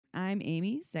I'm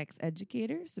Amy, sex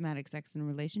educator, somatic sex and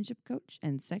relationship coach,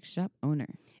 and sex shop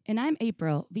owner. And I'm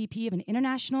April, VP of an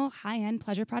international high-end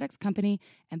pleasure products company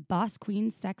and boss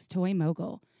queen sex toy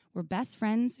mogul. We're best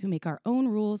friends who make our own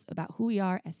rules about who we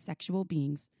are as sexual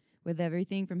beings. With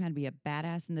everything from how to be a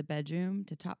badass in the bedroom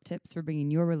to top tips for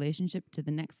bringing your relationship to the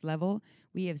next level,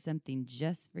 we have something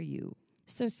just for you.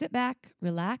 So sit back,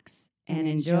 relax, And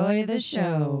enjoy the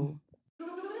show.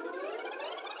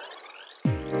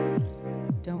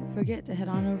 Don't forget to head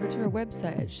on over to our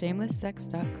website at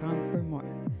shamelesssex.com for more.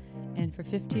 And for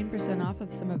 15% off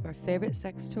of some of our favorite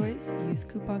sex toys, use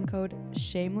coupon code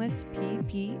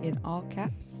SHAMELESSPP in all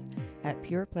caps at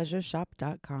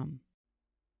purepleasureshop.com.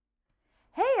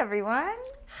 Hey everyone!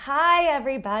 Hi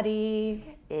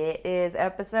everybody. It is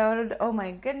episode, oh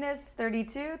my goodness,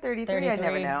 32, 33, I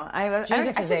never know. I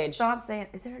Jesus' should age. stop saying,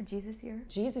 is there a Jesus year?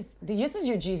 Jesus. This is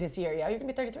your Jesus year, yeah? You're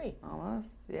going to be 33.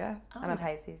 Almost, yeah. I'm a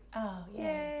Pisces. Oh,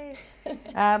 Yay.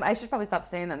 I should probably stop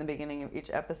saying that in the beginning of each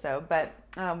episode, but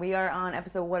we are on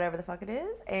episode whatever the fuck it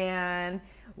is, and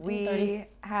we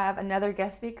have another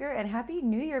guest speaker, and Happy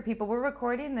New Year, people. We're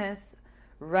recording this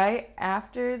right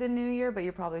after the New Year, but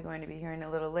you're probably going to be hearing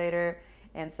a little later.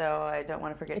 And so I don't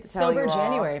want to forget to tell you all. It's sober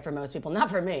January for most people, not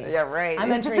for me. Yeah, right.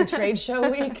 I'm entering trade show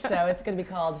week, so it's going to be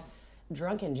called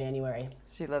Drunken January.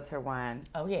 She loves her wine.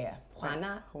 Oh, yeah. Why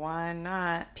not? Why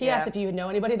not? P.S. If you know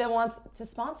anybody that wants to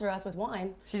sponsor us with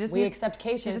wine, we accept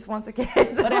cases. She just wants a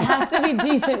case. But it has to be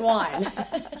decent wine.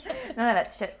 None of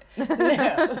that shit.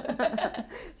 No.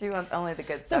 She wants only the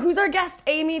good So stuff. who's our guest,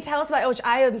 Amy? Tell us about it, which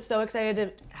I am so excited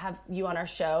to have you on our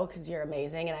show because you're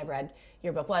amazing, and I've read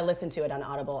your book. Well, I listened to it on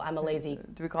Audible. I'm a lazy.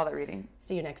 Do we call that reading?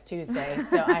 See you next Tuesday.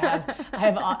 So I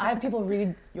have people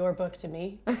read your book to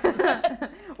me.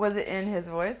 Was it in his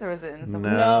voice or was it in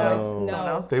someone No.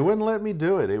 else? They wouldn't let me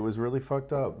do it. It was really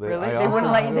fucked up. Really? They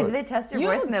wouldn't let you? Did they test your You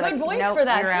voice? have And a they're good like, voice nope, for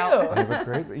that you're too. out. I have a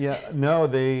great, no,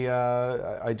 they,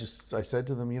 I said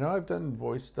to them, I've done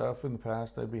voice stuff in the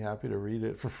past. I'd be happy to read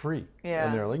it for free. Yeah.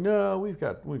 And they're like, no, we've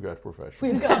got professionals.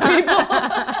 We've got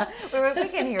people. We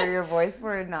can hear your voice.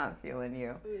 We're not feeling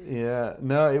you. Yeah,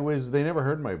 no, they never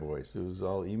heard my voice. It was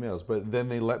all emails. But then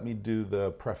they let me do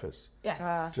the preface.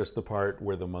 Yes. Just the part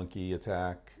where the monkey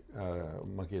attacks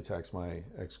my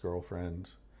ex-girlfriend,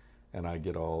 and I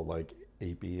get all like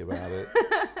apey about it.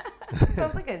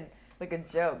 Sounds like a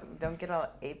joke. Don't get all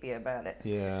apey about it.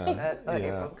 Yeah.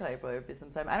 April, call April apey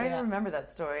sometime. I don't even remember that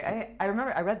story. I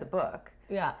remember I read the book.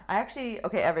 Yeah. I actually,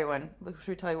 okay, everyone, should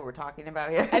we tell you what we're talking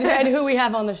about here? And who we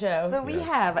have on the show. So we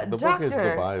have the book is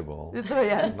the Bible. So,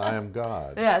 yes. And I am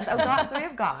God. Yes, so we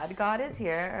have God. God is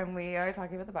here, and we are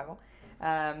talking about the Bible.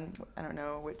 I don't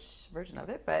know which version of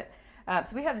it, but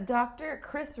so we have Dr.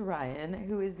 Chris Ryan,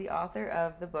 who is the author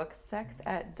of the book Sex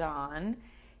at Dawn,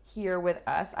 here with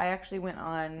us. I actually went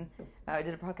on, I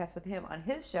did a podcast with him on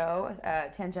his show,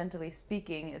 Tangentially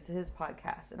Speaking is his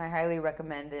podcast, and I highly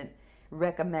recommend it.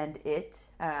 It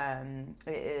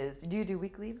is, do you do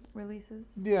weekly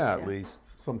releases? Yeah, at least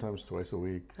sometimes twice a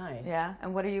week. Nice. Yeah,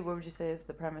 and what would you say is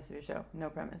the premise of your show? No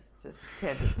premise, just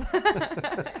tangents.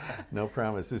 No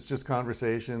premise. It's just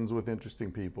conversations with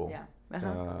interesting people.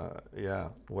 Yeah.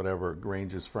 Whatever. It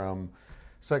ranges from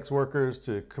sex workers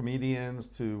to comedians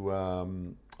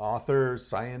to authors,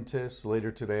 scientists.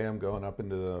 Later today, I'm going up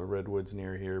into the redwoods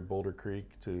near here, Boulder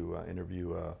Creek, to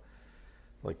interview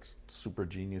super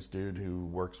genius dude who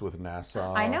works with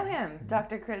NASA. I know him,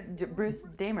 Dr. Bruce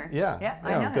Damer. Yeah,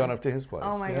 I know I'm going him. up to his place.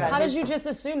 Oh my God. How did you just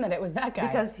assume that it was that guy?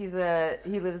 Because he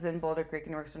lives in Boulder Creek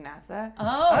and works for NASA.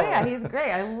 Oh yeah, he's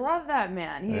great. I love that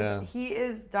man. He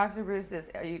is Dr. Bruce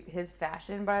is his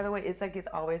fashion, by the way. It's like it's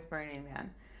always Burning Man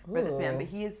for this man, but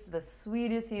he is the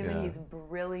sweetest human. Yeah. He's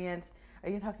brilliant. Are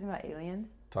you gonna talk to him about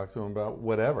aliens? Talk to him about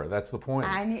whatever. That's the point.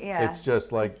 It's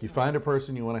just like you find a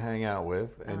person you want to hang out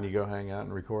with, and you go hang out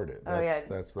and record it.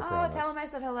 That's the premise. Tell him I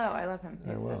said hello. I love him.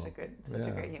 He's such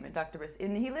a great human, Dr. Bruce.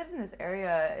 And he lives in this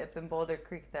area up in Boulder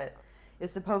Creek that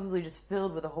is supposedly just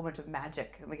filled with a whole bunch of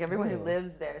magic. Like everyone who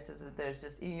lives there says that there's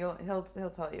just he'll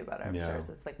tell you about it. I'm sure it's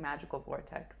this like magical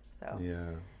vortex. So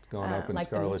yeah. Going up in like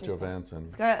Scarlett Johansson.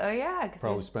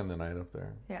 Probably spend the night up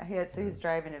there. Yeah, he's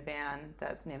driving a van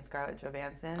that's named Scarlett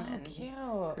Johansson and cute.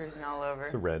 Cruising all over.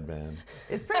 It's a red van.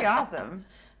 It's pretty awesome.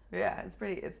 Yeah, it's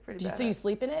pretty. So you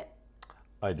sleep in it?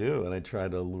 I do, and I try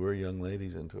to lure young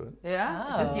ladies into it.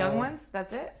 Yeah, just young ones.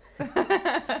 That's it.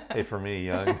 Hey, for me,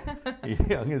 young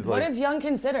is like. What is young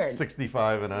considered?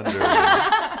 65 and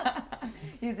under.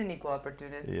 He's an equal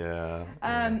opportunist. Yeah.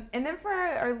 And then for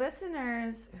our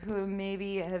listeners who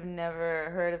maybe have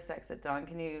never heard of Sex at Dawn,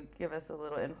 can you give us a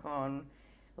little info on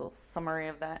a little summary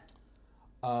of that?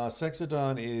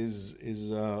 Sexodon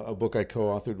is a book I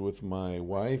co-authored with my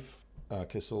wife,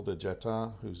 Casilda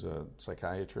Jetta, who's a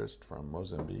psychiatrist from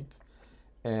Mozambique.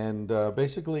 And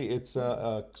basically, it's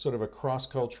a sort of a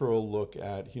cross-cultural look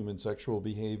at human sexual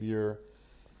behavior.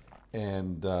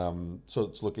 And so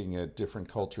it's looking at different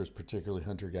cultures, particularly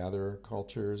hunter-gatherer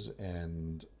cultures.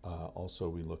 And also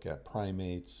we look at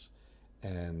primates.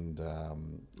 And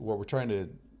what we're trying to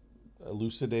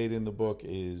elucidate in the book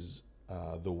is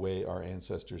the way our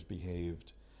ancestors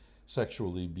behaved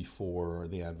sexually before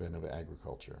the advent of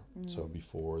agriculture. So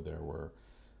before there were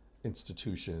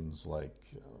institutions like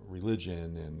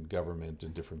religion and government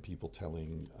and different people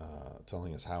telling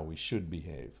us how we should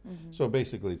behave. So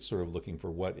basically it's sort of looking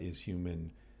for what is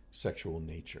human sexual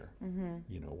nature.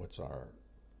 You know, what's our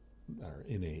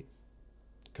innate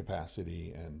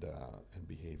capacity and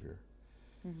behavior.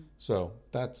 So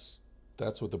that's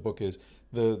what the book is.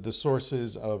 The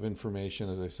sources of information,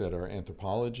 as I said, are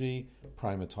anthropology,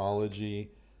 primatology,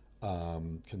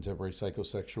 contemporary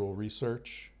psychosexual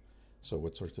research. So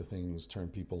what sorts of things turn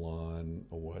people on,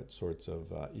 or what sorts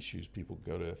of issues people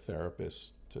go to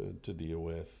therapists to deal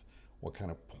with, what kind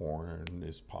of porn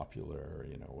is popular,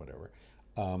 you know, whatever.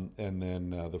 And then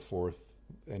the fourth,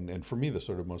 and for me the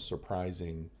sort of most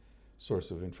surprising source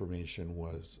of information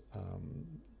was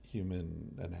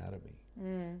human anatomy.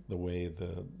 The way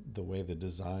the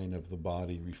design of the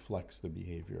body reflects the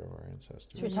behavior of our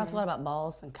ancestors. So we talked a lot about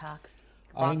balls and cocks.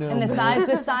 I know. And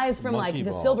the size from like Monkey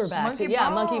the balls. silverback to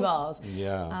monkey balls.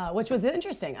 Yeah. Which was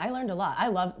interesting. I learned a lot. I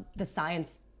love the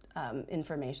science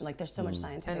information. Like there's so much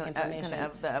scientific information. Kind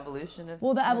of the evolution of.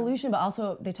 Well, the evolution, but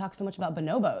also they talk so much about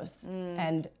bonobos.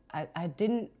 And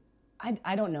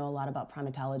I don't know a lot about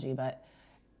primatology, but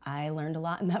I learned a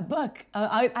lot in that book.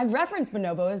 I've referenced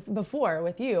bonobos before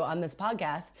with you on this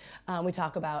podcast. We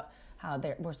talk about how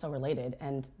we're so related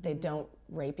and they don't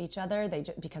rape each other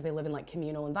because they live in like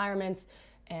communal environments.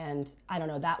 And I don't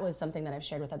know, that was something that I've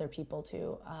shared with other people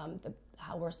too,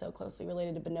 how we're so closely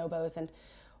related to bonobos.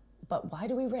 But why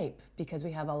do we rape? Because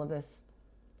we have all of this,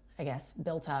 I guess,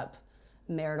 built up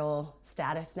marital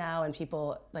status now and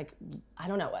people like, I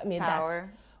don't know. I mean,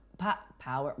 power. That's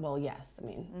power. Well, yes. I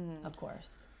mean, of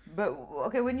course. But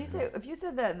okay, if you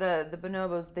said that the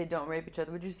bonobos, they don't rape each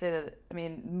other, would you say that, I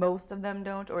mean, most of them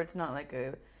don't, or it's not like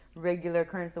a regular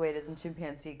occurrence the way it is in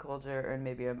chimpanzee culture or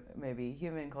maybe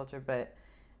human culture, but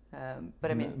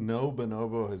I mean, no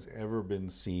bonobo has ever been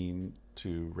seen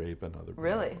to rape another bonobo.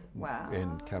 Really? Wow.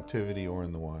 In captivity or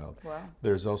in the wild. Wow.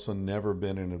 There's also never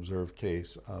been an observed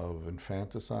case of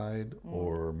infanticide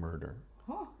or murder.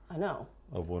 Huh. I know.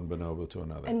 Of one bonobo to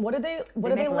another. And what do they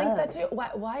link that to?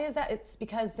 Why is that? It's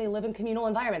because they live in communal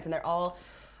environments and they're all.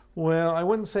 Well, I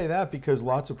wouldn't say that because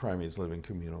lots of primates live in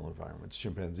communal environments.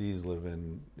 Chimpanzees live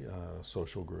in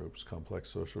social groups, complex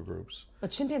social groups.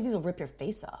 But chimpanzees will rip your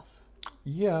face off.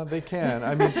 Yeah, they can.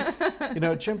 I mean, you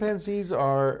know, chimpanzees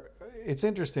are. It's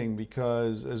interesting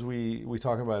because as we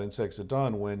talk about in Sex at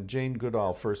Dawn, when Jane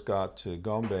Goodall first got to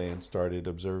Gombe and started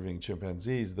observing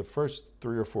chimpanzees, the first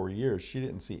 3 or 4 years she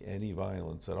didn't see any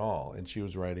violence at all, and she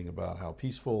was writing about how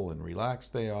peaceful and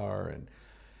relaxed they are, and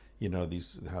you know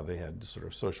how they had sort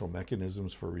of social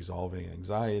mechanisms for resolving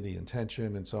anxiety and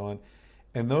tension and so on,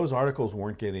 and those articles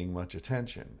weren't getting much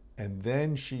attention. And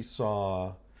then she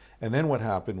saw. And then what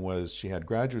happened was she had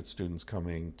graduate students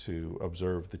coming to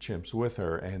observe the chimps with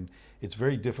her, and it's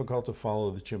very difficult to follow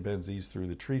the chimpanzees through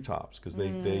the treetops because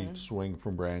they swing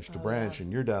from branch to branch,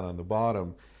 and you're down on the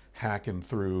bottom hacking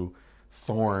through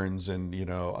thorns and, you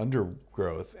know,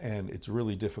 undergrowth, and it's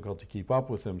really difficult to keep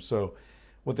up with them. So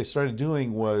what they started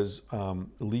doing was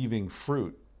leaving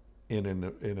fruit in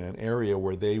an area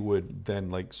where they would then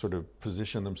like sort of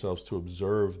position themselves to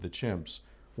observe the chimps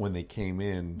when they came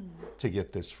in to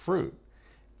get this fruit.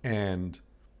 And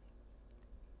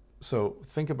so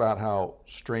think about how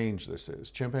strange this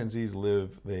is. Chimpanzees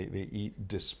they eat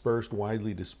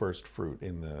widely dispersed fruit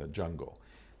in the jungle.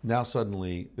 Now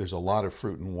suddenly there's a lot of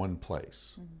fruit in one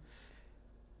place.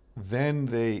 Then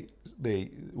they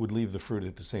would leave the fruit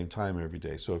at the same time every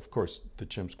day. So of course the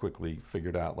chimps quickly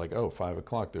figured out like, 5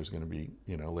 o'clock there's going to be,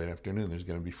 you know, late afternoon there's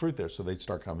going to be fruit there. So they'd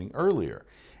start coming earlier,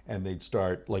 and they'd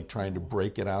start like trying to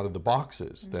break it out of the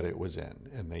boxes that it was in.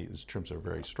 And these chimps are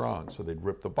very strong, so they'd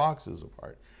rip the boxes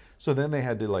apart. So then they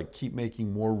had to like keep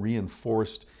making more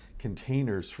reinforced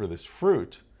containers for this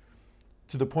fruit,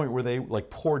 to the point where they like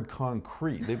poured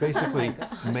concrete. They basically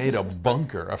made a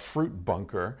bunker, a fruit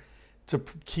bunker, to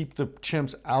keep the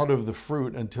chimps out of the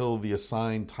fruit until the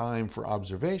assigned time for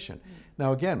observation.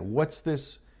 Now again, what's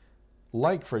this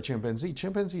like for a chimpanzee?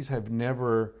 Chimpanzees have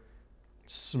never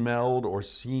smelled or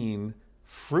seen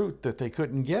fruit that they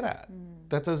couldn't get at.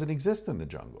 That doesn't exist in the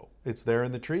jungle. It's there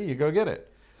in the tree, you go get it.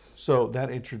 So that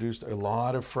introduced a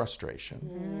lot of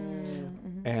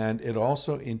frustration. And it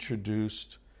also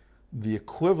introduced the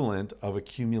equivalent of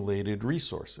accumulated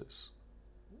resources,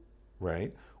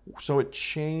 right? So it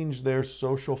changed their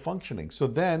social functioning. So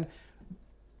then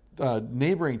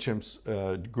neighboring chimps,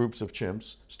 groups of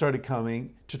chimps, started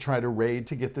coming to try to raid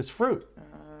to get this fruit,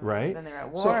 right? Then they're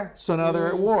at war. So now they're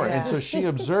at war. Yeah. And so she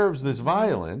observes this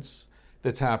violence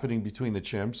that's happening between the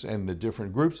chimps and the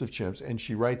different groups of chimps, and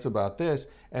she writes about this,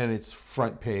 and it's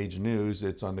front page news.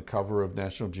 It's on the cover of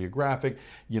National Geographic.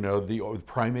 You know, the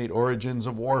primate origins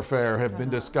of warfare have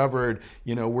been discovered.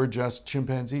 You know, we're just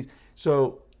chimpanzees.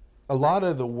 So a lot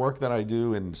of the work that I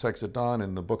do in Sex at Dawn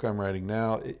and the book I'm writing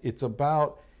now, it's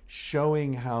about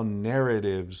showing how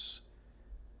narratives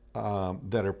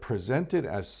that are presented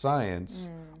as science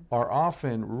are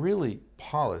often really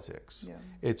politics. Yeah.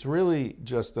 It's really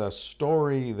just a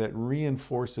story that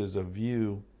reinforces a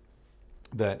view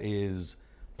that is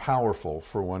powerful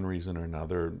for one reason or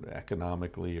another,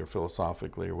 economically or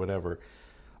philosophically or whatever,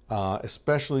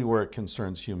 especially where it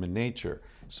concerns human nature.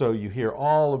 So you hear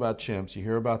all about chimps, you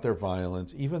hear about their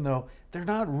violence, even though they're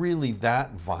not really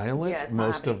that violent Yeah, it's not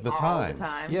most of the happening time. all the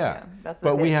time. Yeah. Yeah, that's the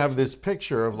But we big have this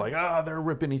picture of like, they're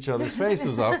ripping each other's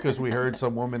faces off because we heard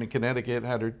some woman in Connecticut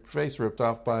had her face ripped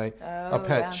off by a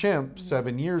pet chimp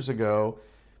 7 years ago.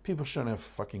 People shouldn't have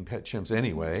fucking pet chimps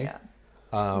anyway.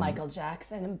 Yeah. Michael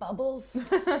Jackson and Bubbles.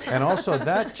 And also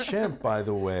that chimp, by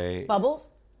the way,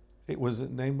 Bubbles? was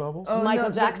it named Bubbles? Oh, Michael no,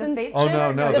 the Jackson's? face Oh,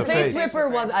 ripper? no, The the face face ripper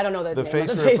was, I don't know the The name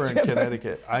face of the ripper face in ripper.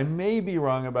 Connecticut. I may be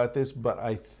wrong about this, but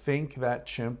I think that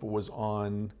chimp was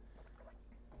on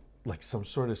like some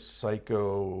sort of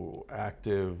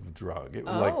psychoactive drug,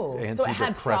 like Oh, so it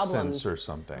had problems. antidepressants or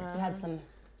something. It had some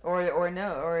Or it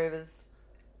was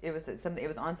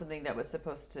on something that was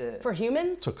supposed to. for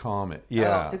humans. To calm it,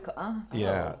 yeah, Oh.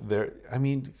 yeah. There, I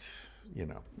mean, you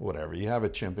know, whatever. You have a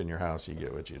chimp in your house, you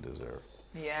get what you deserve.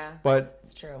 Yeah. But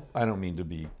It's true. I don't mean to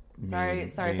be Sorry, mean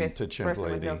face to chimp person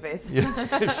with lady. no face. Yeah,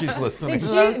 if she's listening.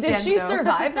 Did she Gendo.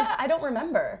 survive that? I don't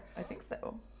remember. I think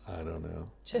so. I don't know.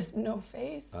 Just no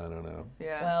face. I don't know.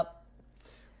 Yeah. Well,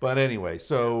 But anyway,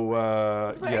 so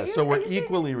are yeah, you- so are we're you saying-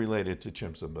 equally related to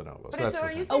chimps and bonobos. But That's so the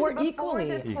are you thing. saying we're before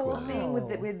equally. this whole Equally. thing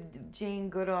with Jane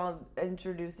Goodall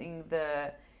introducing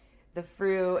the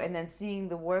fruit and then seeing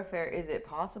the warfare, is it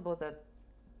possible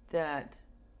that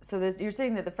so you're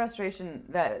saying that the frustration,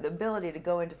 that the ability to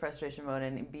go into frustration mode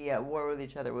and be at war with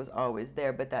each other was always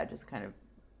there, but that just kind of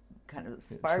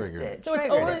sparked triggered it. it. so it's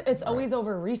Triggered over. it. It's always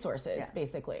over resources, Yeah.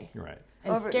 basically, Right.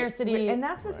 and Over- scarcity. and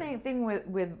that's the same thing with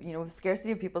with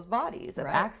scarcity of people's bodies, of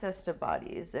Right. access to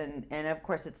bodies, and of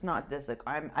course it's not this like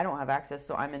I don't have access,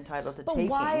 so I'm entitled to But taking.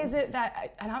 why is it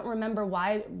that I don't remember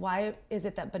why is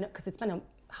it that because it's been a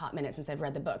hot minute since I've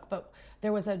read the book, but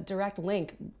there was a direct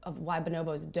link of why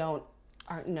bonobos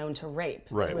aren't known to rape.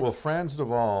 Right. There was- Well, Frans de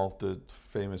Waal, the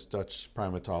famous Dutch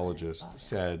primatologist,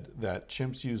 said that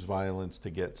chimps use violence to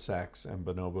get sex and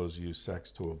bonobos use sex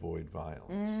to avoid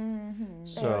violence.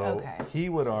 So Okay. he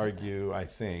would argue, I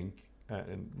think,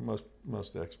 and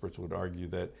most experts would argue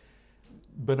that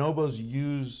bonobos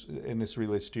use, and this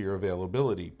relates to your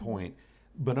availability point,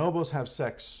 bonobos have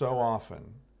sex so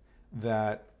often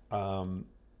that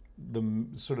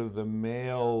the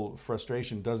male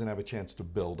frustration doesn't have a chance to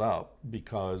build up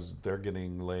because they're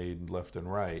getting laid left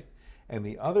and right. And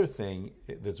the other thing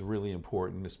that's really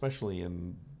important, especially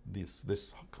in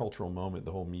this cultural moment,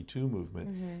 the whole Me Too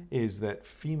movement, is that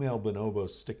female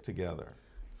bonobos stick together.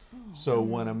 So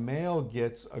when a male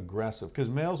gets aggressive, because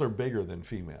males are bigger than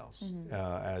females,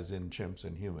 as in chimps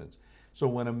and humans. So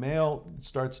when a male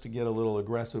starts to get a little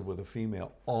aggressive with a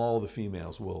female, all the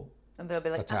females will And they'll be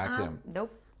like, attack him.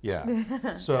 Nope.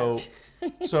 Yeah. So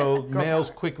males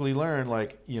quickly learn,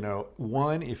 like,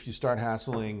 one, if you start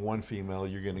hassling one female,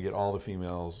 you're going to get all the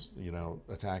females,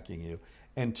 attacking you.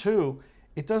 And two,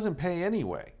 it doesn't pay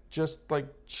anyway. Just like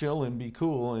chill and be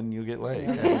cool and you'll get laid.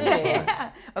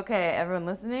 Yeah. Okay, everyone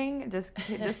listening, just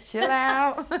chill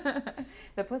out.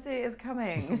 The pussy is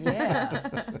coming.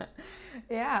 yeah,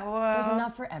 Yeah, well. there's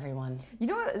enough for everyone. You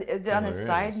know what, on a there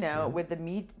side is, note, yeah. with the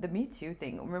Me Too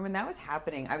thing, remember when that was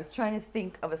happening, I was trying to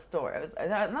think of a story. I was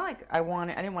not like I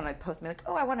didn't want to post me like,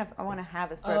 I want to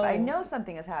have a story, but I Oh. know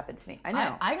something has happened to me. I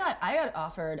know. I got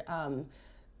offered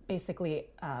basically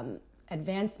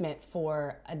advancement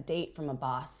for a date from a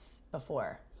boss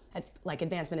before, like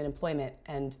advancement in employment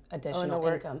and additional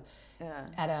work. income.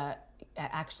 Yeah.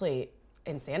 Actually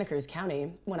in Santa Cruz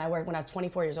County when I was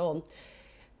 24 years old.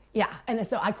 Yeah, and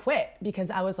so I quit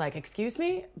because I was like, excuse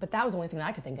me? But that was the only thing that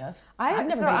I could think of. I've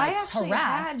never so been I like, actually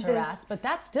harassed, had this- but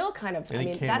that's still kind of, And I he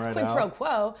mean, came that's right quid out. pro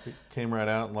quo. It came right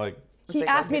out and like, He like,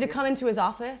 asked me okay. to come into his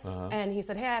office and he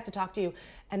said, hey, I have to talk to you.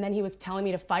 And then he was telling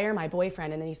me to fire my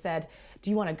boyfriend. And then he said, do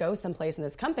you want to go someplace in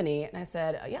this company? And I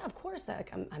said, yeah, of course.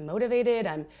 Like, I'm motivated.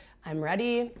 I'm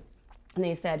ready. And then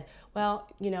he said, well,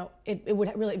 you know, it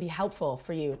would really be helpful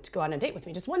for you to go on a date with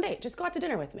me. Just one date. Just go out to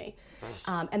dinner with me.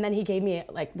 And then he gave me,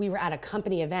 like, we were at a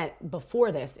company event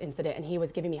before this incident, and he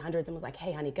was giving me hundreds and was like,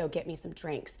 hey, honey, go get me some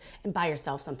drinks and buy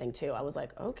yourself something, too. I was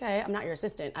like, okay, I'm not your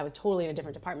assistant. I was totally in a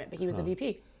different department, but he was the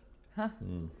VP.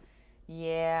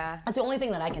 Yeah. That's the only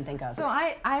thing that I can think of. So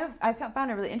I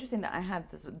found it really interesting that I had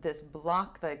this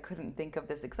block that I couldn't think of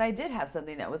this because I did have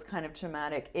something that was kind of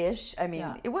traumatic-ish. I mean,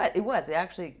 Yeah. it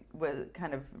actually was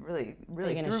kind of really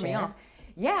gonna threw me share? off.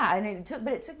 Yeah, and it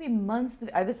took me months.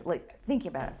 I was like thinking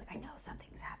about it. I was like, I know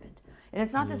something's happened, and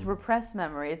it's not this repressed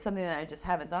memory. It's something that I just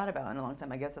haven't thought about in a long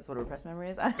time. I guess that's what a repressed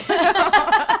memory is.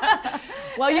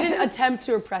 Well, you didn't attempt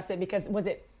to repress it because was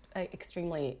it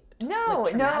extremely No,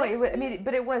 traumatic?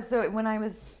 but it was. So when I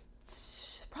was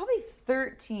probably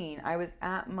 13, I was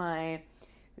at my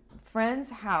friend's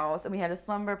house, and we had a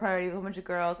slumber party with a whole bunch of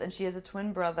girls, and she has a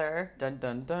twin brother. Dun,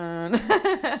 dun, dun.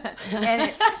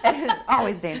 and it's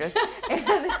always dangerous.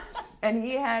 And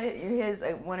he had his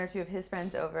one or two of his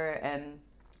friends over, and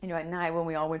you know, at night when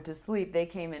we all went to sleep, they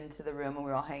came into the room, and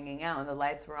we were all hanging out, and the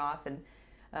lights were off, and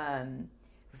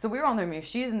so we were all in the room.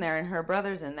 She's in there, and her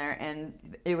brother's in there, and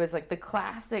it was like the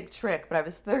classic trick. But I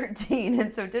was 13,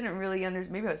 and so didn't really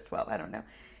understand. Maybe I was 12. I don't know.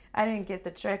 I didn't get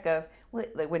the trick of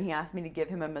like when he asked me to give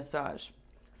him a massage.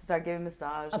 So I started giving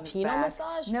massage. A on his penile back.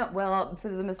 massage? No, well, so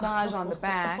it was a massage on the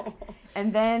back,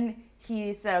 and then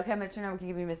he said, "Okay, I'm gonna turn around. We can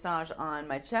give you a massage on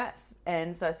my chest."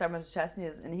 And so I started my chest,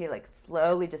 and he like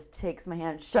slowly just takes my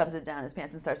hand, shoves it down his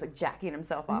pants, and starts like jacking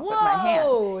himself off with my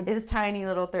Whoa! hand. His tiny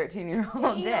little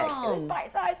 13-year-old dick. It was Damn.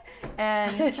 bite size,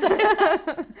 and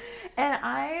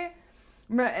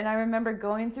I remember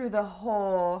going through the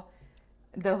whole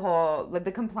like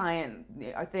the compliant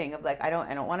thing of like I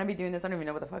don't want to be doing this. I don't even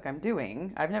know what the fuck I'm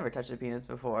doing. I've never touched a penis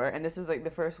before, and this is like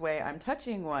the first way I'm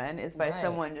touching one is by Right.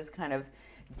 someone just kind of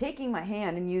taking my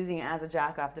hand and using it as a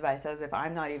jack-off device as if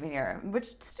I'm not even here, which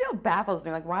still baffles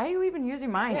me. Like, why are you even using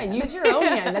my hand? Yeah, use your own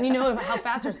hand. Then you know how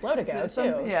fast or slow to go,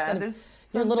 too. Yeah, Instead of there's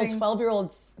your little something-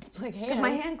 12-year-old's like hand. Because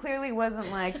my hand clearly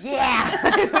wasn't like, yeah.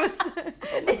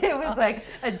 It was like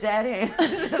a dead hand. I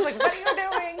was like, what are you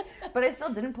doing? But I still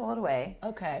didn't pull it away.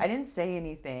 Okay. I didn't say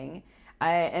anything.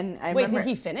 Wait, remember, did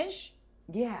he finish?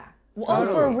 Yeah. Oh,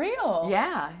 for real?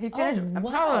 Yeah, he finished. Oh, It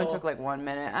wow. probably only took like 1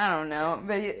 minute. I don't know,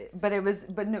 but it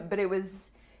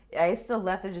was. I still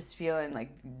left there just feeling like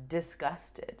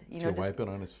disgusted. You did know, you wipe it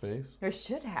on his face? or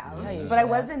should have, Yeah, you but I should have.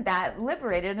 wasn't that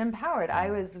liberated and empowered.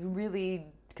 I was really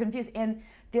confused. And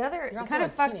the other You're also kind a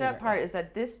of fucked teenager, up part yeah. is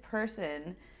that this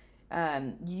person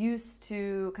used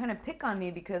to kind of pick on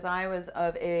me because I was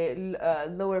of a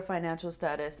lower financial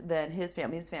status than his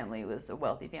family. His family was a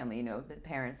wealthy family. You know, the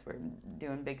parents were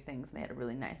doing big things, and they had a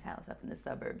really nice house up in the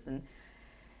suburbs.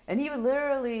 And he would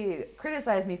literally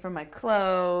criticize me for my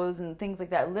clothes and things like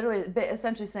that, literally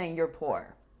essentially saying, you're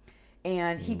poor.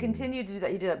 And he continued to do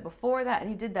that. He did that before that, and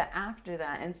he did that after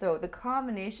that. And so the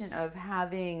combination of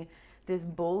having this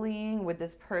bullying with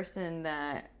this person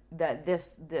that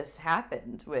this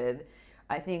happened with,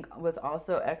 I think was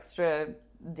also extra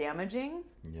damaging.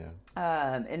 Yeah.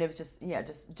 And it was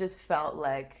just felt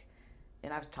like,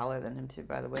 and I was taller than him too,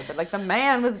 by the way, but like the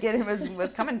man was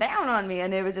coming down on me,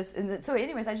 and it was just, and so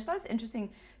anyways, I just thought it's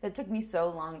interesting that it took me so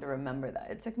long to remember that.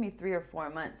 It took me 3 or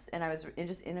 4 months, and I was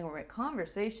just in a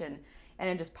conversation, and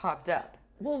it just popped up.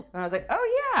 Well, And I was like,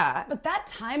 oh yeah. but that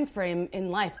time frame in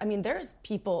life, I mean, there's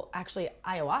people, actually,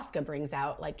 ayahuasca brings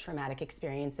out like traumatic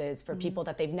experiences for people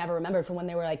that they've never remembered from when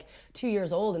they were like 2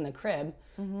 years old in the crib.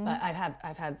 But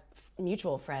I've had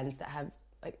mutual friends that have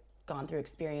like gone through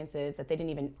experiences that they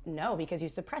didn't even know because you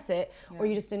suppress it or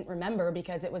you just didn't remember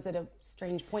because it was at a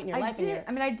strange point in your life.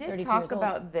 I did talk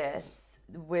about this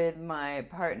with my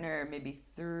partner maybe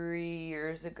 3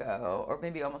 years ago, or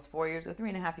maybe almost 4 years or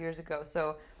 3.5 years ago.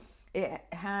 So it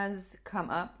has come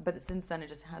up, but since then it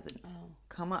just hasn't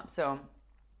come up. So,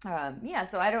 so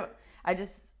I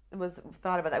just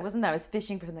thought about that. It wasn't that I was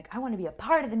fishing for something like, I want to be a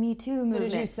part of the Me Too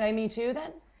movement. So did you say Me Too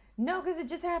then? No, because it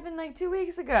just happened like 2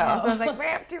 weeks ago. So I was like,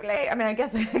 I'm too late. I mean, I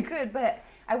guess I could, but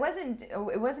I wasn't.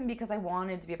 It wasn't because I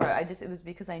wanted to be a part. It was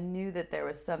because I knew that there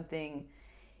was something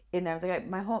in there. I was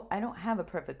like, I don't have a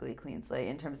perfectly clean slate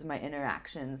in terms of my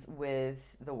interactions with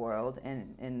the world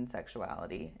and in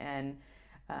sexuality, and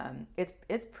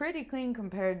it's pretty clean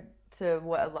compared to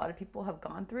what a lot of people have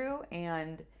gone through,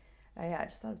 and I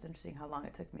just thought it was interesting how long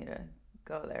it took me to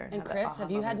go there. And Chris,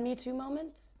 have you had Me Too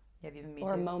moments? Have you Me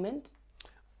Or a Too? moment?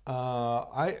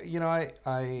 I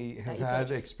have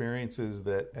had experiences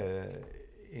that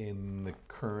in the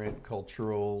current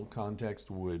cultural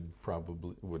context would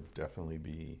definitely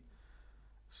be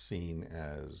seen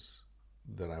as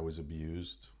that I was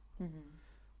abused.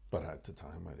 But at the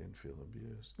time I didn't feel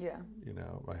abused. Yeah. You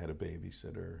know, I had a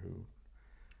babysitter who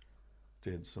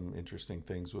did some interesting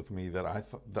things with me that I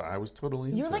thought that I was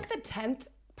totally into. You're like the 10th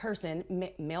person,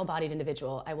 male-bodied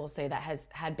individual, I will say, that has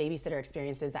had babysitter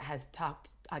experiences, that has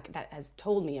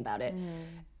told me about it.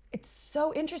 It's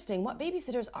so interesting. What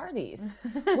babysitters are these?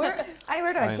 Where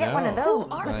Where do I get one of those?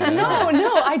 Who are?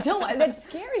 No, I don't. That's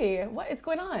scary. What is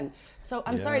going on? So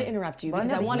I'm sorry to interrupt you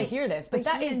because I want to hear this, but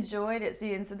that he is enjoyed it.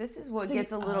 See, and so this is what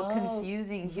gets a little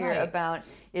confusing here right. about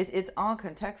it's all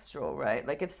contextual, right?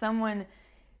 Like if someone,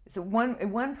 so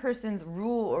one person's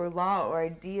rule or law or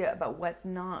idea about what's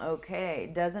not okay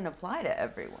doesn't apply to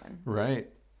everyone. Right.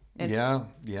 Yeah.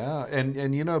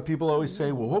 And you know, people always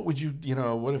say, well, what would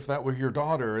what if that were your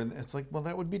daughter? And it's like, well,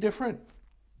 that would be different.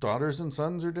 Daughters and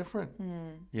sons are different.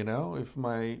 You know, if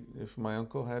my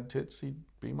uncle had tits, he'd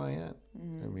be my aunt.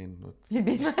 I mean,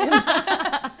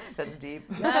 That's deep.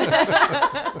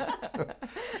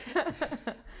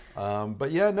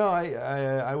 but yeah, no,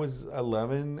 I was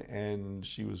 11 and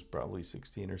she was probably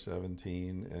 16 or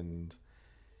 17 and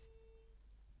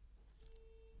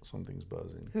something's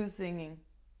buzzing. Who's singing?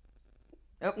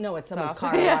 Oh, no, it's someone's off.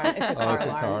 car alarm. It's a car It's a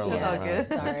alarm. car alarm.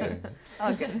 Yes, Oh, good. sorry.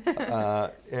 Okay. Oh,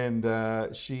 good.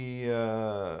 And she,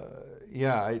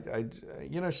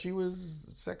 she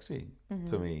was sexy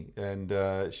to me, and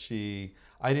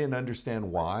I didn't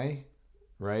understand why,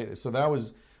 right? So that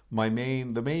was the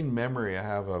main memory I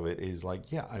have of it is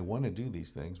like, yeah, I want to do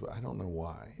these things, but I don't know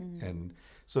why. And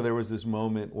so there was this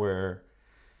moment where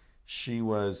she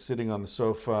was sitting on the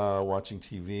sofa watching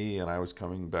TV, and I was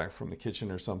coming back from the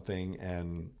kitchen or something,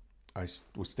 and I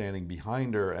was standing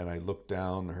behind her, and I looked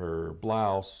down her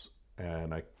blouse,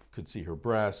 and I could see her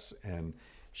breasts, and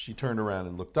she turned around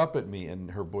and looked up at me,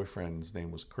 and her boyfriend's name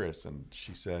was Chris, and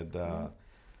she said,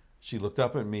 she looked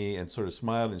up at me and sort of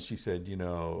smiled, and she said, you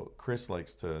know, Chris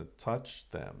likes to touch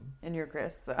them. And you're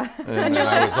Chris. So. And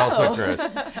I was also Chris.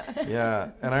 Yeah.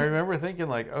 And I remember thinking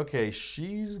like, okay,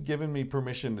 she's given me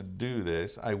permission to do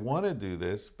this. I want to do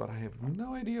this, but I have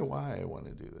no idea why I want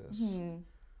to do this.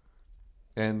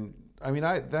 And I mean,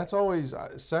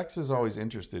 sex has always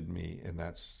interested me in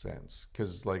that sense.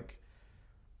 Because like,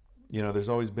 you know, there's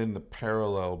always been the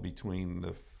parallel between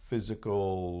the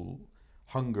physical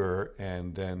hunger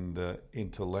and then the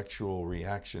intellectual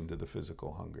reaction to the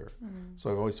physical hunger. So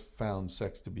I've always found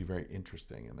sex to be very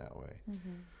interesting in that way.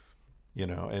 You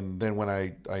know, and then when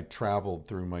I traveled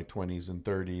through my 20s and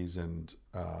 30s, and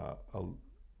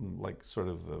like sort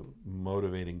of the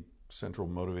central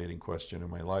motivating question in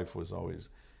my life was always,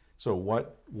 so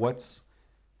what's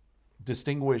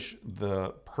distinguish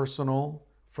the personal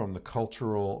from the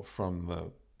cultural from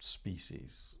the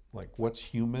species? Like what's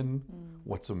human,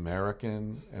 what's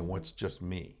American, and what's just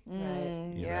me?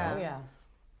 Right. You Yeah. know? Oh, yeah.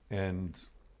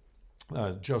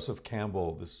 And Joseph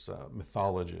Campbell, this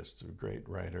mythologist, a great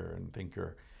writer and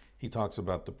thinker, he talks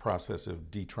about the process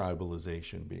of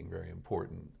detribalization being very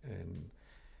important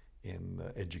in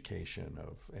the education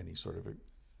of any sort of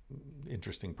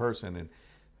interesting person. And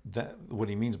that what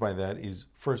he means by that is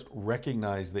first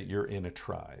recognize that you're in a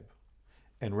tribe,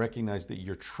 and recognize that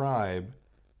your tribe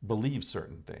believe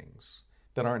certain things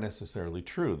that aren't necessarily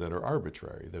true, that are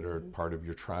arbitrary, that are part of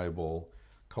your tribal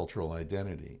cultural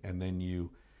identity. And then you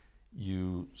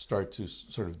start to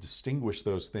sort of distinguish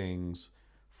those things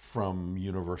from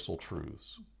universal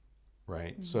truths,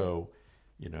 right? So,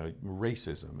 you know,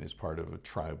 racism is part of a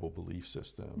tribal belief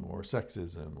system, or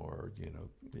sexism, or, you know,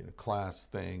 class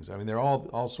things. I mean, there are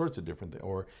all sorts of different things.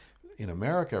 Or in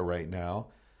America right now,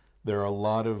 there are a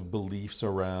lot of beliefs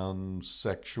around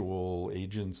sexual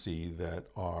agency that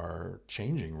are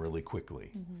changing really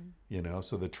quickly, you know,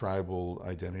 so the tribal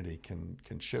identity can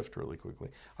shift really quickly.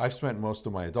 I've spent most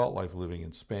of my adult life living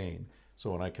in Spain,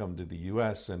 so when I come to the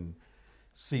US and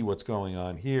see what's going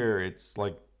on here, it's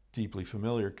like deeply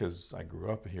familiar because I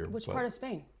grew up here. Which part of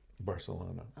Spain?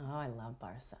 Barcelona. Oh, I love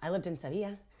Barca. I lived in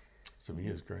Sevilla.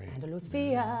 Sevilla's great.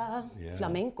 Andalusia. Yeah.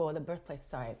 Flamenco, the birthplace.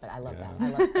 Sorry, but I love that. I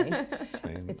love Spain.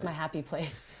 Spain. It's my happy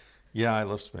place. Yeah, I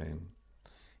love Spain.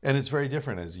 And it's very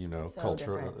different, as you know, So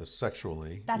culturally,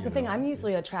 sexually. That's you the thing. know. I'm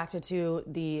usually attracted to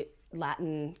the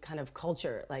Latin kind of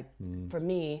culture. Like for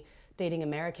me, dating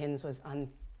Americans was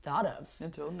unthought of.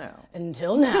 Until now.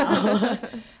 Until now.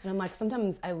 And I'm like,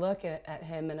 sometimes I look at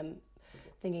him and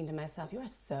thinking to myself, you are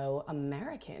so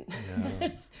American. Yeah.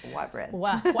 White bread.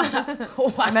 Wow.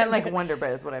 I meant like Wonder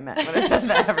Bread is what I meant when I said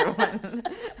that, everyone.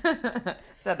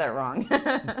 Said that wrong.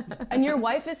 And your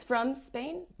wife is from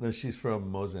Spain? No, she's from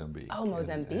Mozambique. Oh, in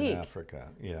Mozambique. Africa.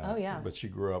 Yeah. Oh, yeah. But she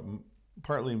grew up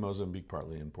partly in Mozambique,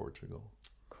 partly in Portugal.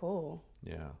 Cool.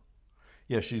 Yeah.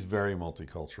 Yeah, she's very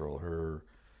multicultural. Her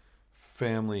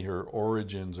family, her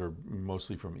origins are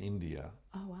mostly from India.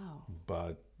 Oh, wow.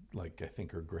 But like I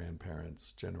think her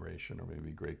grandparents' generation or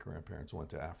maybe great grandparents went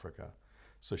to Africa.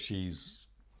 So she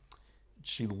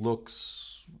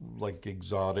looks like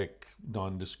exotic,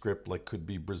 nondescript, like could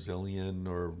be Brazilian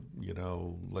or,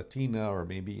 Latina or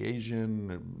maybe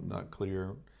Asian, not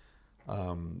clear.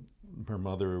 Her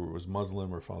mother was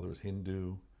Muslim, her father was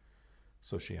Hindu.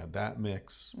 So she had that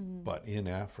mix, but in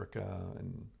Africa.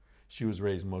 And she was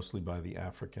raised mostly by the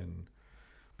African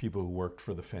people who worked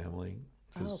for the family.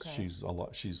 Because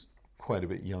she's quite a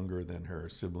bit younger than her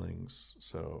siblings,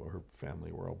 so her family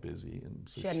were all busy, and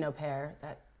so she had no pair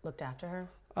that looked after her.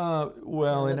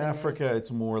 Well, in Africa,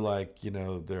 it's more like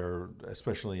they're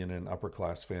especially in an upper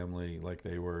class family, like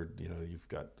they were. You've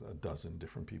got a dozen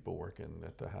different people working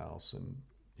at the house, and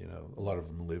a lot of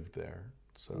them lived there.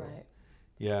 So, right.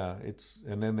 Yeah,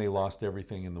 and then they lost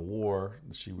everything in the war.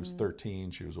 She was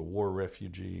 13. She was a war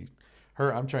refugee.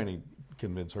 I'm trying to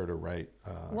convince her to write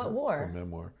her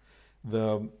memoir.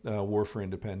 The War for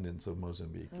Independence of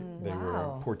Mozambique. They were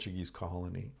a Portuguese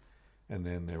colony, and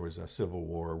then there was a civil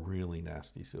war, a really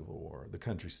nasty civil war. The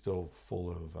country's still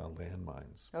full of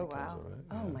landmines because of it.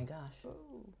 Oh my gosh.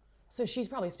 So she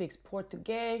probably speaks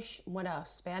Portuguese, what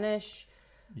else, Spanish?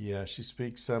 Yeah, she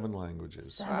speaks 7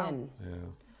 languages. 7. Wow. Yeah.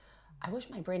 I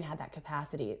wish my brain had that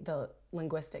capacity, the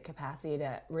linguistic capacity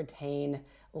to retain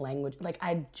language. Like,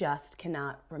 I just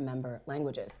cannot remember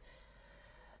languages.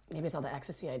 Maybe it's all the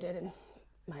ecstasy I did in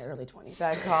my early 20s.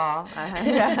 Bad call.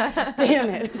 Damn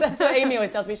it. That's what Amy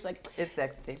always tells me. She's like, it's the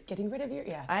ecstasy. Getting rid of your,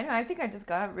 yeah. I know. I think I just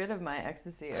got rid of my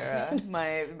ecstasy era. When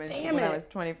I was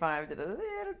 25, did a little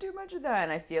too much of that,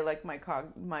 and I feel like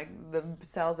the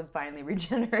cells have finally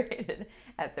regenerated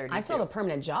at 32. I still have a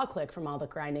permanent jaw click from all the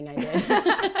grinding I did.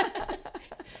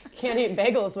 Can't eat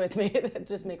bagels with me. That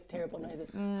just makes terrible noises.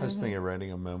 I was thinking of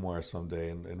writing a memoir someday,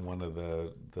 and one of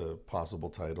the possible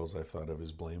titles I've thought of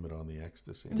is "Blame It on the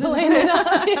Ecstasy." Blame it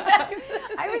on the ecstasy.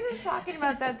 I was just talking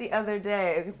about that the other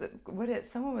day.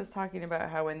 Someone was talking about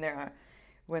how when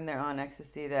they're on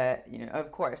ecstasy, that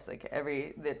of course, like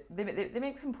they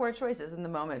make some poor choices in the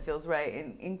moment. It feels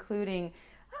right, including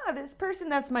this person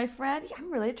that's my friend. Yeah,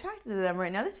 I'm really attracted to them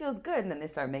right now. This feels good, and then they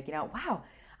start making out. Wow.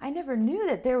 I never knew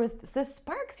that there was this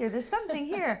sparks here. There's something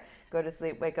here. Go to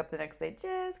sleep, wake up the next day.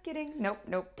 Just kidding. Nope.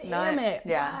 Damn it.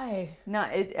 Yeah. Why?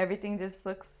 Everything just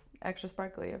looks extra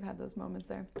sparkly. I've had those moments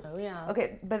there. Oh, yeah.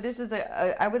 Okay, but this is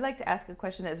I would like to ask a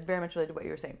question that is very much related to what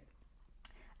you were saying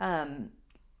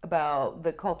about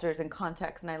the cultures and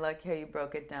context. And I like how you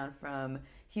broke it down from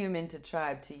human to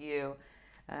tribe to you.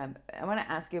 I want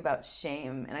to ask you about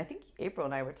shame. And I think April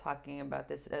and I were talking about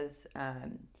this as...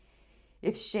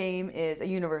 if shame is a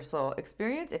universal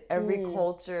experience, if every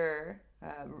culture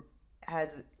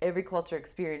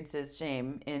experiences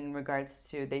shame in regards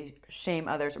to they shame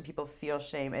others or people feel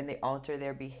shame and they alter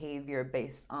their behavior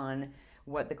based on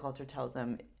what the culture tells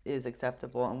them is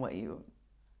acceptable and what you...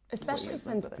 Especially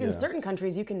since in certain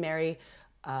countries you can marry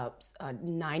a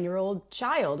 9-year-old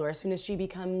child, or as soon as she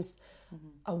becomes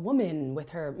a woman with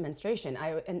her menstruation.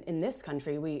 In this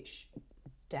country, we...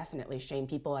 definitely shame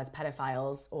people as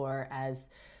pedophiles or as,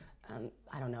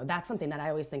 I don't know. That's something that I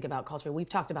always think about culture. We've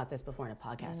talked about this before in a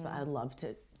podcast, but I'd love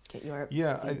to get your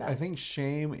feedback. I think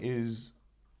shame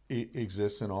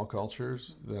exists in all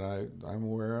cultures that I'm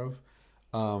aware of,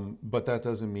 but that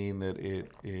doesn't mean that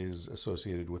it is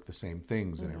associated with the same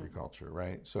things in every culture,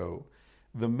 right? So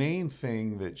the main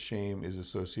thing that shame is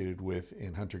associated with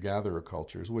in hunter-gatherer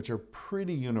cultures, which are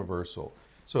pretty universal.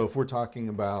 So if we're talking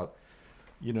about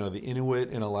the Inuit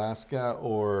in Alaska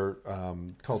or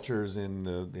cultures in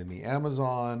the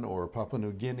Amazon or Papua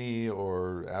New Guinea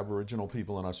or Aboriginal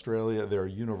people in Australia, there are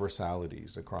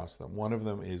universalities across them. One of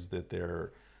them is that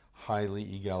they're highly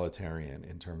egalitarian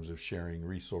in terms of sharing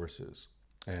resources.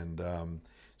 And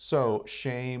so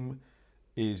shame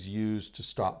is used to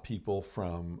stop people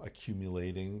from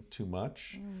accumulating too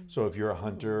much. So if you're a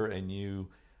hunter and you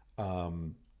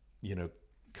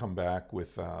come back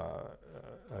with a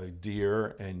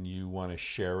deer and you want to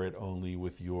share it only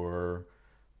with your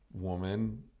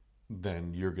woman,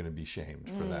 then you're going to be shamed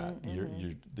for that.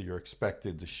 You're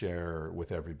expected to share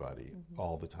with everybody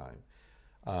all the time.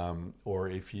 Or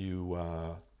if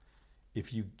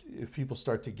people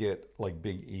start to get like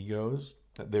big egos,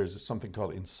 there's something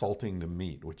called insulting the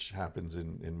meat, which happens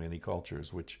in many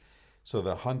cultures. So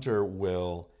the hunter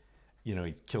will,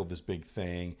 he's killed this big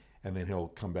thing, and then he'll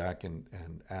come back and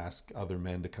ask other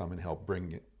men to come and help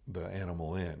bring the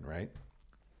animal in, right?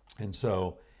 And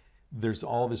so there's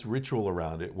all this ritual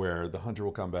around it where the hunter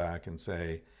will come back and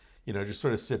say, just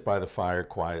sort of sit by the fire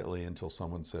quietly until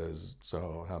someone says,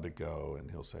 "So how'd it go?"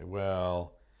 And he'll say,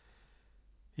 "Well,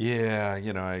 yeah,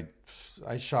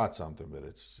 I shot something, but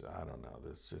I don't know,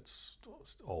 it's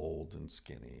old and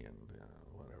skinny and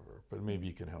whatever, but maybe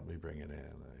you can help me bring it in."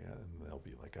 And they'll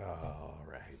be like, "Oh,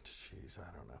 right, geez,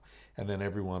 I don't know." And then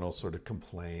everyone will sort of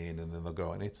complain, and then they'll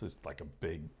go, and it's just like a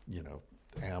big,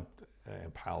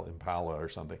 impala or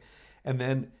something. And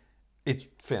then it's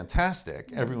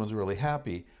fantastic. Everyone's really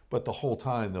happy, but the whole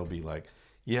time they'll be like,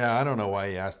 "Yeah, I don't know why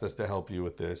he asked us to help you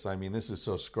with this. I mean, this is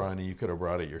so scrawny, you could have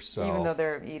brought it yourself." Even though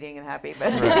they're eating and happy,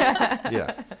 but right.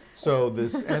 Yeah. So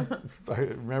I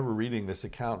remember reading this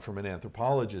account from an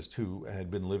anthropologist who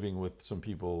had been living with some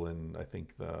people in, I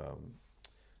think, the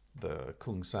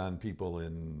Kung San people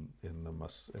in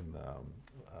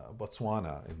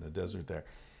Botswana, in the desert there,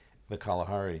 the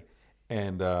Kalahari,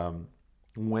 and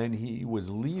when he was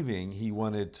leaving, he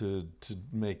wanted to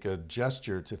make a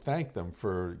gesture to thank them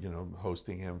for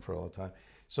hosting him for all the time.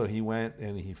 So he went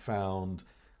and he found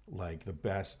like the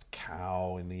best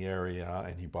cow in the area,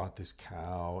 and he bought this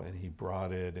cow and he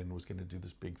brought it and was going to do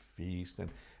this big feast,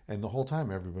 and the whole time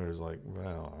everybody was like,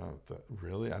 "Well,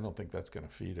 really? I don't think that's going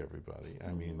to feed everybody.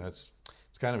 I mean, it's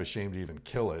kind of a shame to even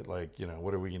kill it. Like,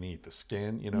 what are we going to eat? The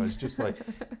skin? It's just like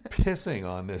pissing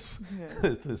on this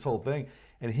this whole thing."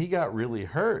 And he got really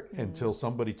hurt until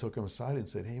somebody took him aside and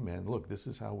said, "Hey, man, look, this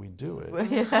is how we do it.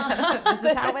 This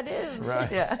is how it is."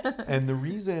 Right. Yeah. And the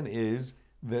reason is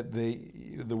that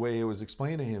the way it was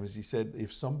explained to him is, he said,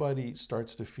 if somebody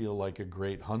starts to feel like a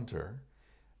great hunter,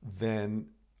 then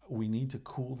we need to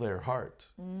cool their heart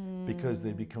because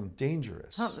they become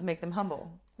dangerous. Make them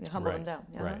humble. Humble them down.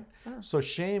 Yeah. Right. So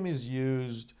shame is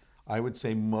used, I would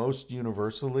say, most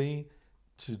universally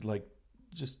to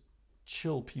just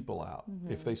chill people out.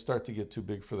 If they start to get too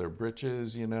big for their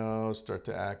britches, start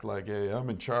to act like, "Hey, I'm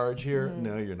in charge here."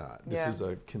 No, you're not. This is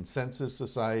a consensus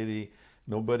society.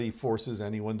 Nobody forces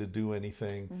anyone to do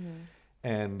anything.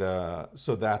 And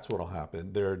so that's what will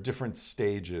happen. There are different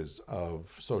stages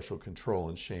of social control,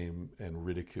 and shame and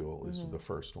ridicule is the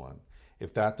first one.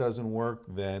 If that doesn't work,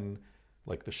 then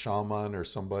like the shaman or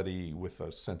somebody with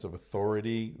a sense of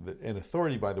authority, and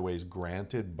authority, by the way, is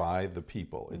granted by the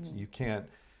people. It's you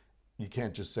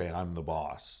can't just say, "I'm the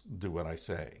boss, do what I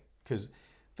say." Because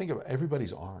think of it,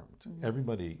 everybody's armed.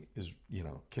 Everybody is,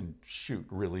 can shoot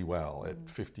really well at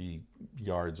 50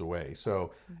 yards away.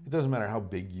 So it doesn't matter how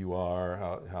big you are,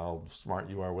 how smart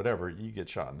you are, whatever, you get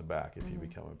shot in the back if you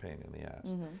become a pain in the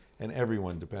ass. And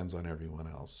everyone depends on everyone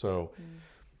else.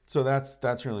 So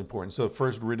that's really important. So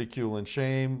first, ridicule and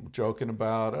shame, joking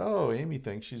about, "Oh, Amy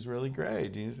thinks she's really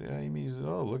great." You say,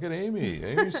 "Oh, look at Amy.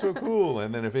 Amy's so cool."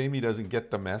 And then if Amy doesn't get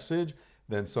the message,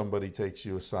 then somebody takes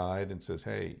you aside and says,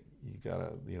 "Hey, you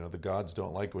gotta, the gods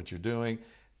don't like what you're doing."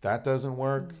 That doesn't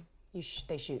work. They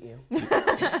shoot you.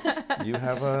 You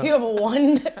have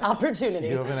one opportunity.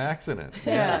 You have an accident.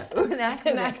 Yeah. An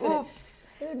accident. Oops.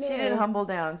 She didn't humble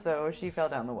down, so she fell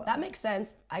down the well. That makes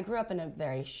sense. I grew up in a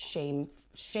very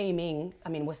shaming,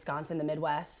 Wisconsin, the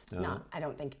Midwest. I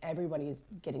don't think everybody's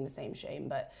getting the same shame,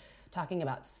 but talking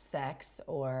about sex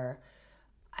or,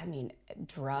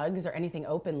 drugs or anything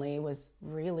openly was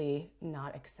really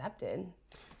not accepted.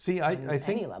 See, I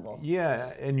think, any level.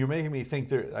 Yeah, and you're making me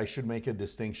think I should make a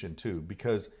distinction too,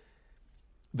 because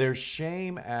there's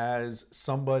shame as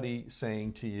somebody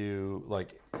saying to you,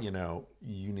 like, you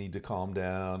need to calm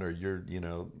down, or you're,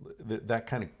 that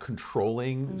kind of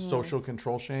controlling social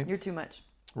control shame. You're too much.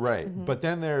 Right. But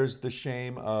then there's the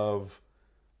shame of,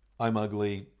 "I'm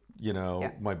ugly,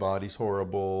 my body's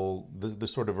horrible," the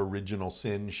sort of original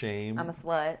sin shame. "I'm a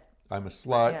slut. I'm a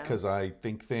slut because I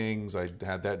think things, I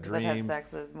had that dream. I've had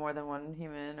sex with more than one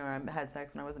human, or I had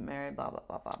sex when I wasn't married, blah, blah,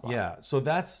 blah, blah, blah." Yeah, so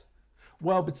that's,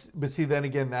 well, but see, then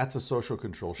again, that's a social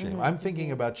control shame. I'm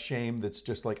thinking about shame that's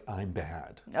just like, I'm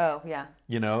bad. Oh, yeah.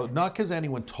 Not because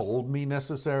anyone told me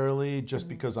necessarily, just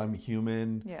because I'm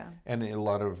human. Yeah. And a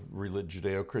lot of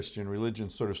Judeo-Christian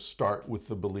religions sort of start with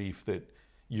the belief that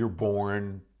you're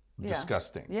born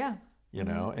disgusting. Yeah.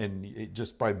 And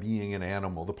just by being an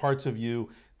animal, the parts of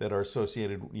you that are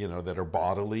associated, that are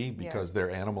bodily because they're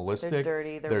animalistic,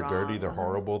 they're dirty, they're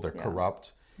horrible, they're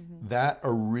corrupt. That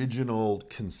original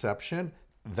conception,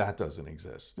 that doesn't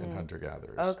exist in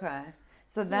hunter-gatherers. Okay.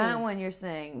 So that one you're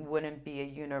saying wouldn't be a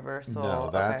universal. No,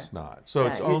 that's not. So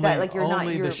it's you're only that- you're not-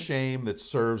 only you're- the shame that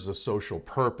serves a social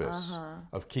purpose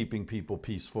of keeping people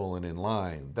peaceful and in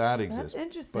line. That exists. That's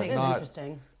interesting. But It is not,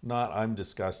 interesting. not I'm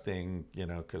disgusting,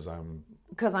 because I'm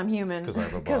Because I'm human. 'Cause I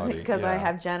have a body, Because I yeah.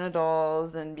 have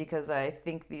genitals, and because I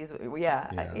think these. Yeah.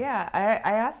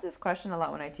 I ask this question a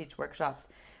lot when I teach workshops.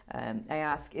 I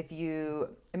ask if you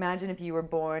were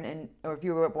born and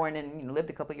lived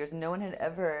a couple of years and no one had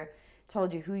ever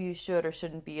told you who you should or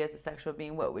shouldn't be as a sexual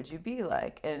being, what would you be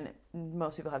like? And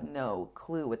most people have no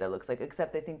clue what that looks like,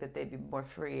 except they think that they'd be more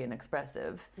free and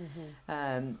expressive.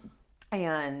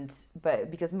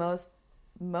 But because most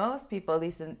people, at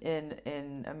least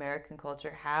in American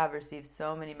culture, have received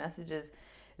so many messages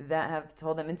that have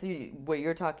told them. And so what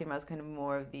you're talking about is kind of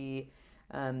more of the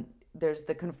there's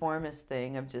the conformist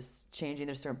thing of just changing.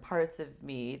 There's certain parts of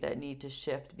me that need to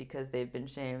shift because they've been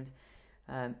shamed.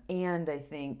 And I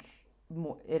think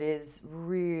it is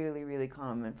really, really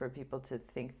common for people to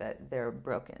think that they're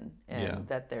broken and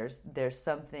that there's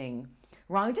something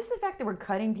wrong. Just the fact that we're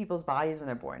cutting people's bodies when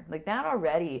they're born, like that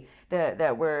already,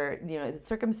 that we're,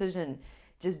 circumcision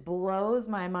just blows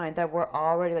my mind that we're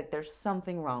already like, there's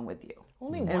something wrong with you.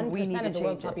 Only And we need 1% to of the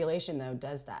world's change it. population, though,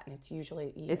 does that, and it's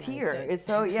usually It's United here. States.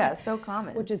 It's so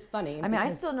common. Which is funny. I mean, I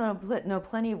because- still know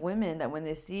plenty of women that when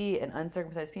they see an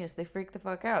uncircumcised penis, they freak the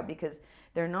fuck out because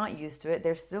they're not used to it.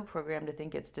 They're still programmed to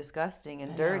think it's disgusting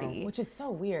and I know, dirty. which is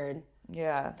so weird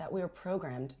Yeah. that we were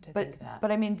programmed to But think that.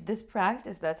 but I mean, this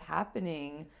practice that's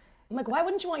happening. I'm like, why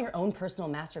wouldn't you want your own personal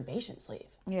masturbation sleeve?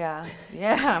 Yeah.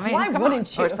 I mean, Why come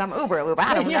wouldn't on. you? Or some Uber lube.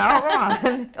 I don't know. Come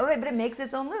on. Oh, wait, but it makes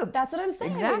its own lube. That's what I'm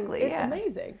saying. Exactly, It's yeah.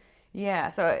 amazing. Yeah.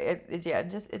 So it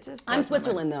just. I'm blows my mind.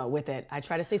 Switzerland, though, with it. I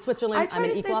try to say Switzerland. I'm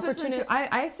an equal opportunist.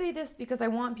 I say this because I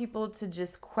want people to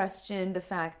just question the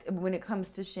fact when it comes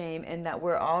to shame, and that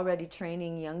we're already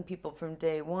training young people from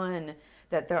day one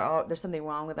that there's something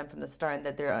wrong with them from the start, and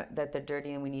that they're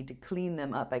dirty, and we need to clean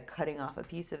them up by cutting off a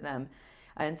piece of them.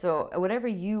 And so whatever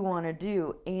you want to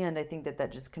do, and I think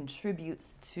that just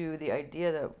contributes to the idea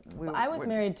that I was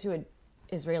married to an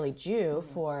Israeli Jew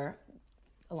for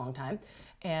a long time,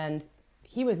 and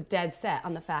he was dead set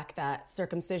on the fact that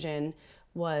circumcision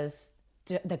was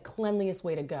the cleanliest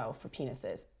way to go for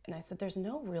penises. And I said, there's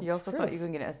no real You also proof. thought you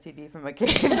could get an STD from a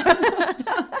cave.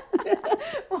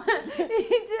 He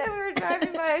did. We were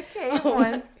driving by a cave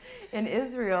once in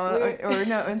Israel,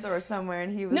 or somewhere,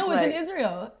 and he was No, it was like, in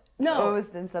Israel. No, it was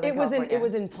in Southern it was California. it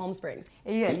was in Palm Springs.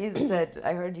 Yeah, he said,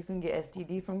 I heard you can get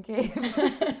STD from cave.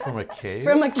 from a cave.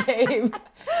 From a cave.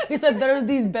 He said there's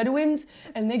these Bedouins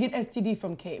and they get STD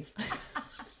from cave.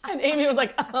 And Amy was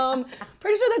like,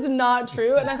 pretty sure that's not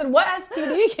true. And I said, what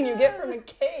STD can you get from a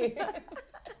cave?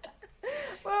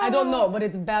 I don't know, but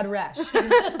it's bad rash.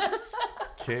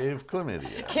 Cave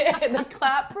chlamydia. The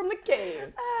clap from the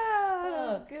cave.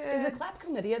 That's good. Is the clap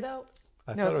chlamydia though?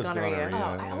 I No, thought it it's was gonorrhea.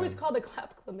 gonorrhea. I yeah. always call the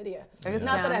clap chlamydia. It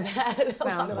Not that I've had a lot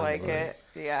Sounds of like them. it.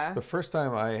 Yeah. The first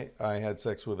time I had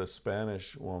sex with a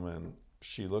Spanish woman,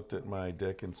 she looked at my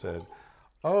dick and said,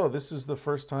 "Oh, this is the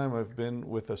first time I've been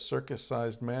with a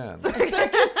circus-sized man."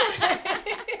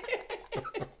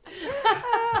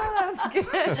 Oh, that's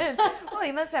good. Well,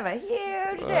 you must have a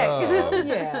huge dick. Oh,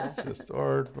 Yeah. just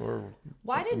or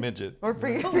Why did midget. Or why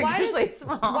freakishly did,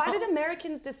 small. why did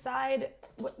Americans decide?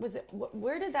 What was it?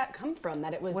 Where did that come from?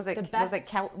 That it was the best.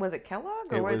 Was it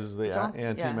Kellogg? Or It was the John?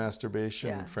 anti-masturbation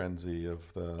Yeah. frenzy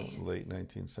of the late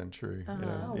 19th century.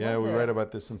 Oh, Yeah, was we it? read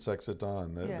about this in Sex at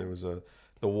Dawn. That Yeah. there was the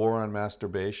war on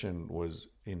masturbation was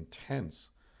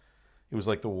intense. It was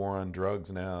like the war on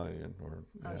drugs now.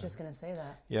 I was just gonna say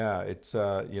that. Yeah, it's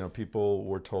people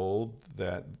were told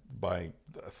that by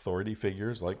authority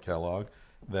figures like Kellogg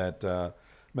that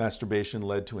masturbation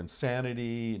led to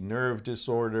insanity, nerve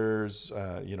disorders,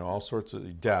 all sorts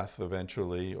of death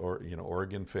eventually, or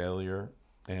organ failure,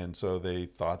 and so they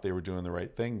thought they were doing the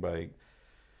right thing by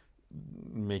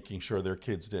making sure their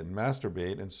kids didn't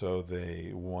masturbate, and so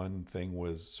one thing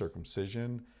was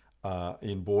circumcision.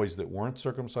 In boys that weren't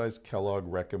circumcised, Kellogg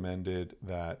recommended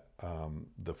that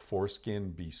the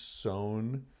foreskin be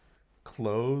sewn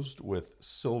closed with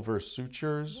silver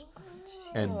sutures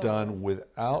and done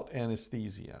without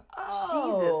anesthesia.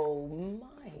 Oh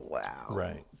my! Wow.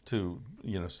 Right. So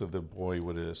the boy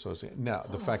would associate. Now,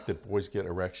 the fact that boys get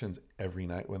erections every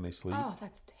night when they sleep. Oh,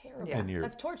 that's terrible. Yeah. And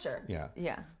That's torture. Yeah.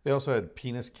 Yeah. They also had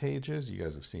penis cages. You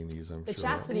guys have seen these, I'm The sure.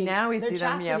 chastity. Now we they're see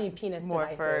them, chastity penis more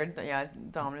devices. for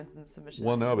dominance and submission.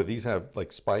 Well, no, but these have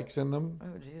like spikes in them.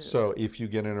 Oh, Jesus. So if you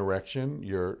get an erection,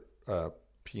 your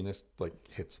penis like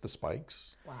hits the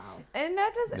spikes. Wow. And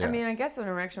that doesn't, Yeah. I mean, I guess an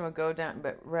erection will go down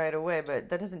but right away, but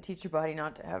that doesn't teach your body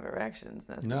not to have erections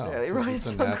necessarily. No, 'cause Right? it's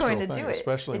a Still natural going to thing, do it.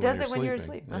 especially it when does you're it when you're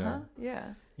sleeping. asleep. Yeah.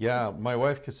 Yeah. Yeah, my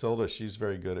wife Casilda, she's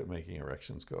very good at making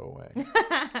erections go away.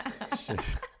 she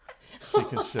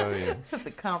can show you. That's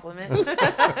a compliment.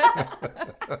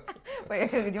 Wait,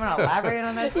 do you want to elaborate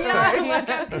on that story?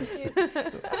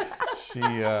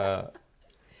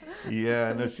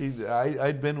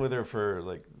 I'd been with her for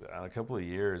like a couple of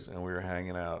years, and we were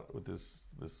hanging out with this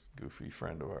goofy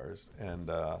friend of ours,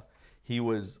 and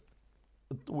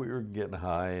we were getting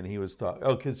high, and he was talking.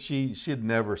 Oh, because she had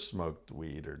never smoked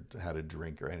weed or had a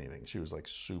drink or anything. She was like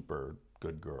super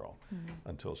good girl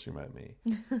until she met me,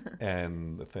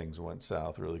 and things went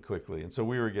south really quickly. And so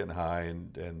we were getting high,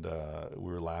 and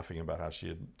we were laughing about how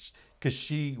because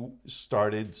she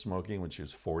started smoking when she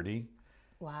was 40.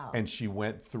 Wow. And she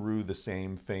went through the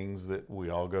same things that we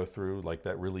all go through, like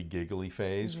that really giggly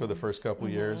phase for the first couple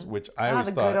of years, which I always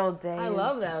the thought. good old days. I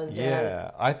love those days. Yeah,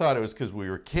 I thought it was because we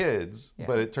were kids,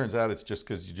 but it turns out it's just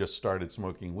because you just started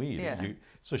smoking weed. Yeah.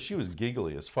 So she was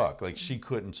giggly as fuck. Like she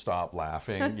couldn't stop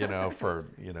laughing, for,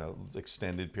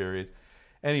 extended periods.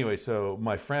 Anyway, so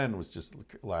my friend was just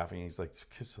laughing. He's like,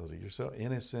 Casilda, you're so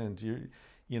innocent. You're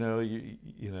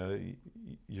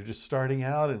just starting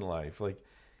out in life. Like,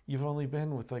 you've only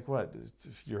been with like what,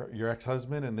 your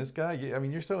ex-husband and this guy? I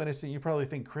mean, you're so innocent. You probably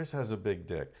think Chris has a big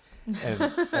dick.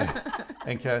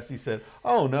 And Cassie said,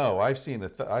 "Oh no, I've seen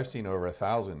over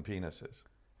 1,000 penises."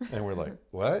 And we're like,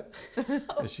 "What?"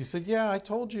 And she said, "Yeah, I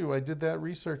told you I did that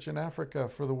research in Africa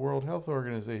for the World Health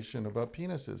Organization about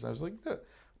penises." I was like,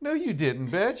 "No, you didn't,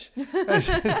 bitch." And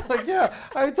she's like, "Yeah,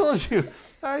 I told you.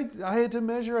 I had to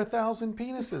measure 1,000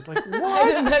 penises." Like, what? I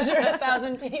had to measure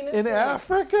 1,000 penises. In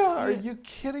Africa? Are you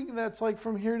kidding? That's like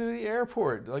from here to the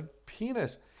airport, like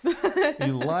penis.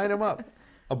 You line them up.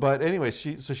 But anyway,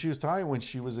 she was talking when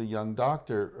she was a young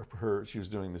doctor. She was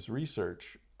doing this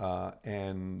research,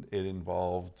 and it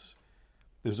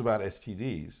was about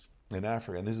STDs in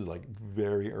Africa, and this is like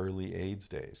very early AIDS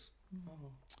days,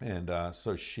 and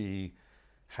so she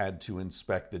had to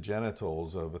inspect the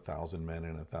genitals of 1,000 men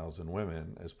and 1,000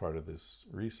 women as part of this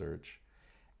research,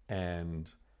 and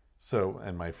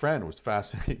my friend was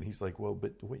fascinated. He's like, "Well,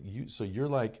 but what you're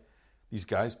like, these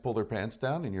guys pull their pants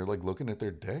down and you're like looking at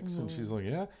their dicks?" And she's like,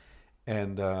 "Yeah."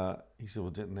 And he said,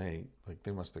 "Well, didn't they, like,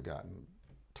 they must have gotten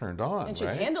turned on, And she's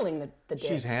right?" handling the dicks.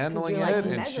 She's handling you're, it, like,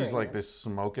 and she's measuring like them. this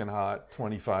smoking hot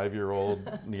 25-year-old,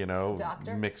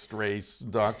 Doctor? mixed race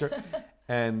doctor.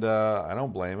 And I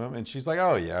don't blame him. And she's like,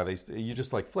 "Oh yeah, you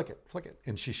just like flick it."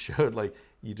 And she showed like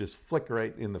you just flick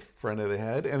right in the front of the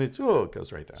head, and it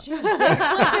goes right down. She was dick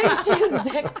flipping. She was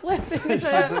dick flipping. She's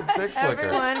a dick flicker.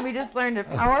 Everyone, we just learned a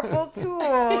powerful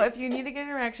tool. If you need to get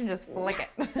an erection, just flick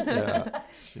it. Yeah,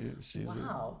 she's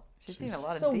Wow. She's seen a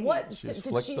lot of So D's. what? she's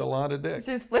did flicked she? a lot of dick.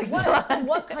 She's flicked a lot.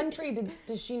 What country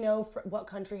does she know? What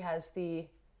country has the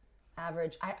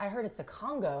average? I heard the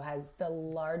Congo has the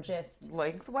largest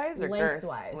Lengthwise or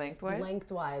lengthwise. girth?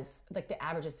 Lengthwise, like the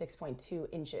average is 6.2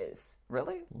 inches.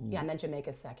 Really? Yeah, and then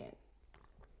Jamaica's second.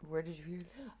 Where did you hear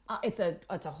this?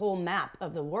 It's a whole map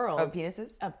of the world Of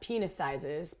penises? of penis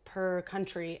sizes per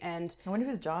country, and I wonder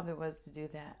whose job it was to do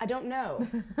that. I don't know,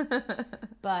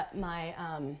 but my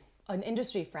an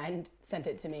industry friend sent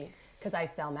it to me because I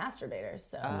sell masturbators.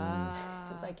 So I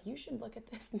was like, "You should look at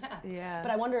this map." Yeah.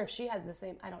 But I wonder if she has the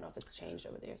same. I don't know if it's changed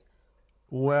over the years.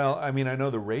 Well, I mean, I know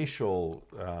the racial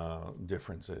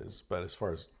differences, but as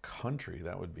far as country,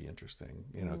 that would be interesting,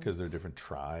 because there are different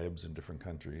tribes in different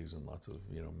countries and lots of,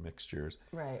 mixtures.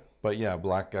 Right. But yeah,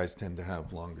 black guys tend to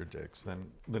have longer dicks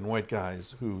than white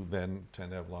guys, who then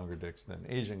tend to have longer dicks than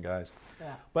Asian guys.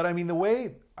 Yeah. But I mean, the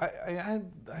way, I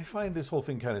find this whole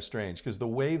thing kind of strange, because the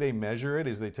way they measure it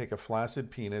is they take a flaccid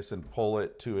penis and pull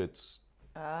it to its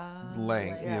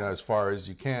length, as far as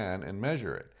you can, and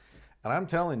measure it. And I'm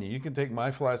telling you, you can take my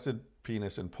flaccid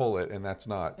penis and pull it, and that's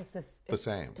not the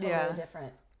same. Totally Yeah.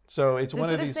 different. So it's one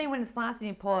So of they're these. saying when it's flaccid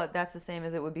and you pull it, that's the same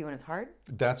as it would be when it's hard?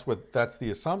 That's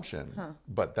the assumption,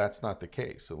 but that's not the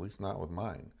case. At least not with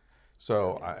mine.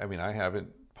 So I mean, I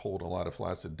haven't pulled a lot of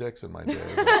flaccid dicks in my day.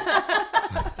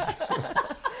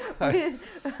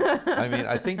 I mean,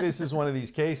 I think this is one of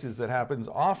these cases that happens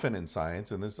often in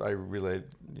science, and this I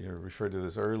referred to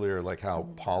this earlier, like how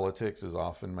politics is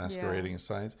often masquerading as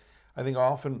science. I think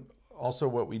often also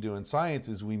what we do in science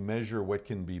is we measure what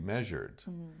can be measured,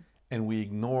 and we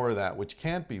ignore that which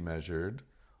can't be measured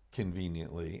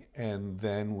conveniently, and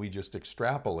then we just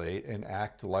extrapolate and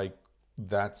act like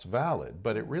that's valid,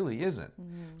 but it really isn't.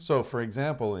 So for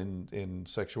example, in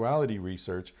sexuality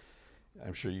research,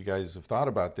 I'm sure you guys have thought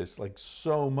about this, like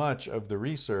so much of the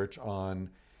research on,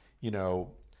 you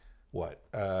know,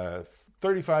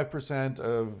 35%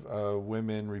 of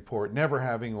women report never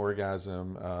having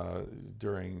orgasm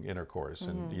during intercourse,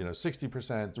 and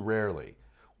 60% rarely.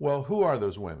 Well, who are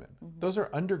those women? Those are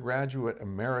undergraduate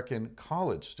American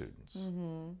college students,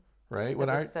 right?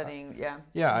 When studying,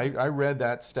 I read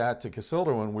that stat to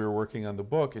Casilda when we were working on the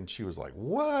book, and she was like,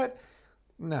 "What?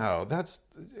 No, that's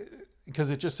because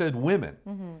it just said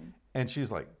women," and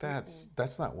she's like,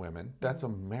 "That's not women. That's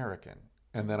American."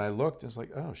 And then I looked, and it's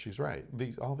like, "Oh, she's right.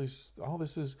 All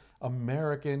this is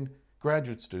American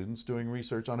graduate students doing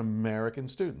research on American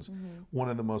students. One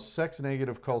of the most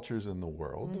sex-negative cultures in the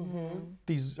world.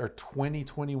 These are 20,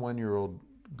 21-year-old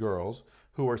girls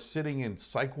who are sitting in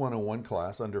Psych 101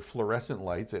 class under fluorescent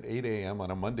lights at 8 a.m.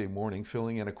 on a Monday morning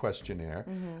filling in a questionnaire.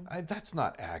 That's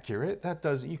not accurate.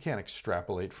 You can't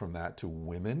extrapolate from that to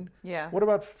women. Yeah. What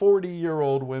about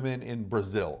 40-year-old women in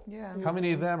Brazil? Yeah. How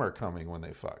many of them are coming when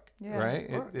they fuck? Yeah. Right?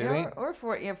 Or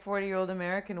 40-year-old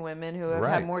American women who have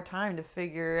Right. had more time to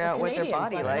figure out what their Canadians,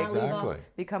 body let's likes. not leave Exactly. off.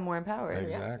 Become more empowered.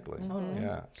 Exactly.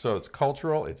 Yeah. So it's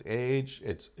cultural, it's age,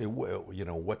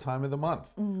 what time of the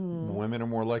month. Women are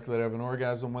more likely to have an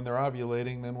orgasm when they're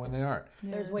ovulating than when they aren't.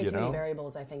 There's way too many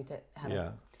variables, I think, to have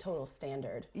a total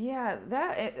standard. Yeah,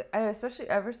 I especially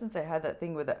ever since I had that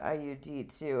thing with the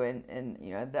IUD too, and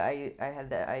I had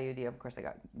the IUD. Of course, I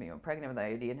got pregnant with the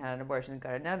IUD and had an abortion.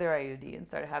 Got another IUD and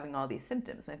started having all these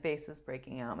symptoms. My face was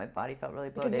breaking out. My body felt really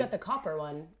bloated. Because you got the copper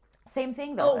one. Same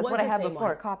thing though. That's was what I the had same before,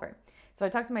 one? copper. So I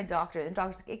talked to my doctor, and the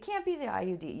doctor's like, "It can't be the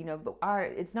IUD, but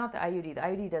it's not the IUD. The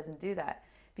IUD doesn't do that."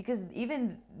 Because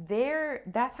even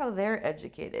that's how they're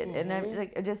educated. And I'm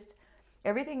like,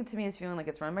 everything to me is feeling like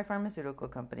it's run by pharmaceutical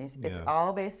companies. It's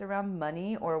all based around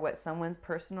money or what someone's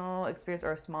personal experience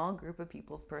or a small group of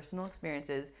people's personal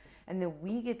experiences. And then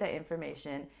we get that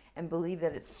information and believe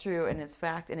that it's true and it's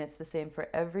fact and it's the same for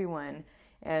everyone.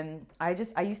 And I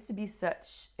used to be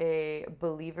such a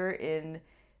believer in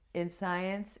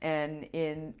science and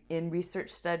in research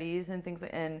studies and things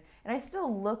and I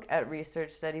still look at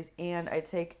research studies, and I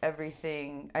take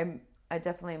everything. I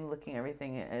definitely am looking at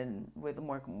everything and with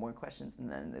more questions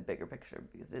and then the bigger picture,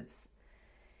 because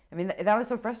that was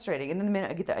so frustrating. And then the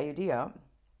minute I get the IUD out,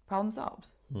 problem solved.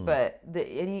 But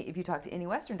if you talk to any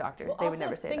Western doctor, they would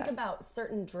never say that. Think about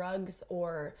certain drugs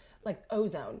or like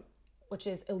ozone, which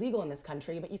is illegal in this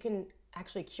country, but you can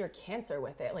actually cure cancer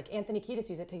with it. Like Anthony Kiedis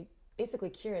used it to basically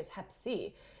cure his Hep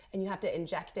C, and you have to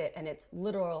inject it, and it's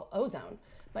literal ozone.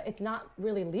 But it's not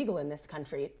really legal in this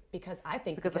country because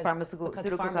the pharmaceutical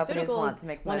companies want to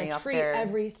make money off treat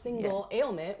every single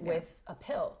ailment with a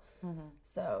pill.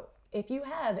 So if you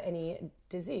have any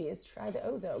disease, try the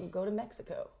ozone. Go to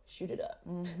Mexico, shoot it up.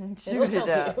 Shoot it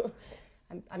up. You.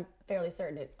 I'm fairly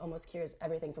certain it almost cures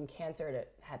everything from cancer to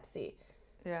Hep C.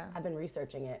 Yeah, I've been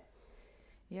researching it.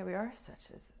 Yeah, we are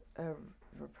such a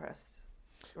repressed.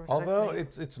 Although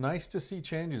it's nice to see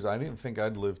changes. I didn't think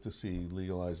I'd live to see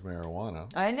legalized marijuana.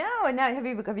 I know. And now have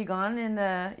you gone in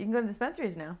you can go to the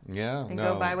dispensaries now. Yeah. And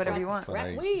go buy whatever you want.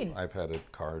 Weed. I've had a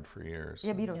card for years.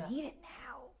 Yeah, but you don't need it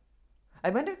now.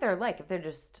 I wonder if they're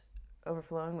just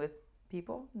overflowing with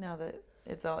people now that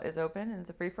it's open and it's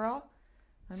a free for all.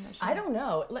 I'm not sure. I don't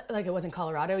know. Like it was in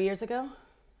Colorado years ago.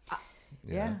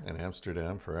 Yeah. In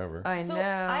Amsterdam forever. I know. So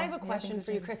I have a question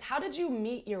for you, Chris. How did you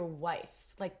meet your wife?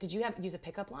 Like, did you use a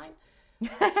pickup line?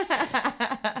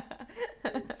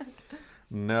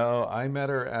 No, I met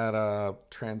her at a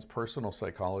transpersonal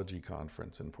psychology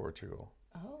conference in Portugal.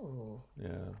 Oh.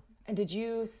 Yeah. And did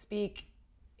you speak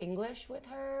English with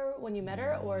her when you met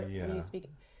her, or do you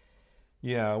speak?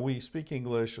 Yeah, we speak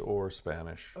English or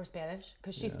Spanish. Or Spanish,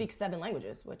 because she speaks 7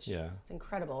 languages, which is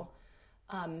incredible.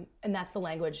 And that's the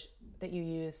language that you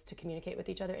use to communicate with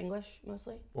each other, English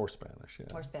mostly? Or Spanish, yeah.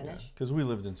 Or Spanish? Because we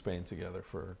lived in Spain together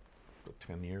for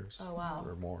 10 years. Oh, wow.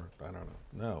 Or more. I don't know.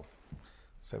 No,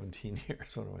 17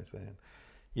 years. What am I saying?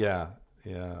 Yeah.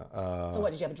 So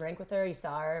what, did you have a drink with her? You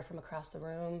saw her from across the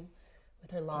room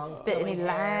with her long spit any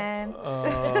lines?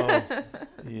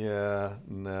 Yeah.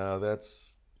 No,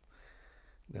 that's...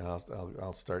 No,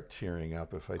 I'll start tearing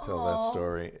up if I tell that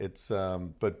story. It's,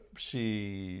 but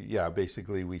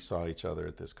basically we saw each other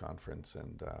at this conference,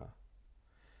 and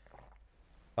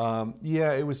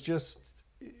it was just,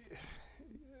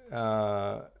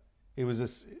 there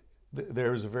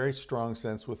was a very strong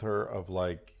sense with her of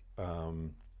like,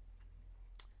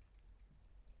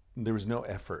 there was no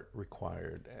effort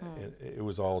required. It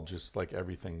was all just like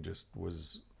everything just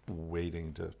was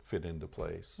waiting to fit into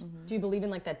place. Do you believe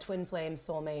in like that twin flame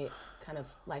soulmate kind of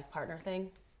life partner thing?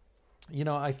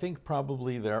 I think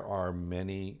probably there are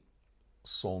many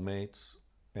soulmates,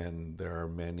 and there are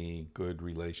many good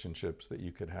relationships that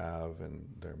you could have, and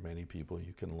there are many people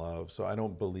you can love. So I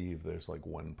don't believe there's like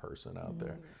one person out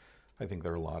there. I think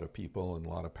there are a lot of people and a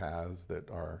lot of paths that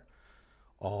are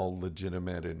all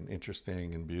legitimate and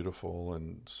interesting and beautiful,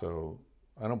 and so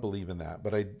I don't believe in that.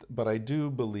 But I do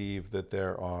believe that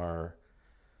there are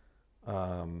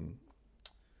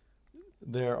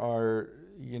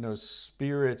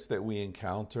spirits that we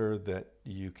encounter that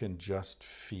you can just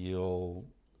feel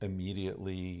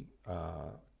immediately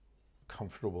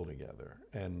comfortable together,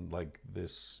 and like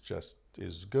this just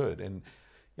is good. And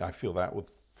I feel that with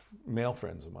male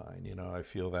friends of mine. I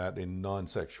feel that in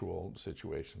non-sexual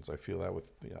situations. I feel that with,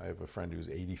 I have a friend who's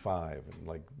 85, and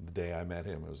like the day I met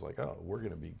him, it was like, oh, we're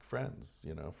going to be friends,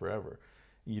 forever.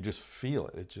 You just feel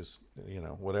it. It just,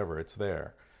 whatever, it's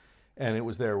there. And it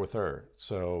was there with her.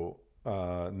 So,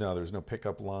 no, there's no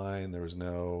pickup line. There's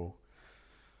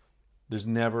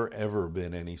never, ever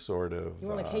been any sort of... You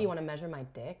were like, hey, you want to measure my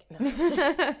dick? No.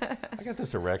 I got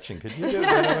this erection. Could you get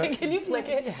rid of it? Can you flick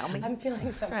it? Yeah, help me. I'm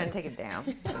feeling something. Trying to take it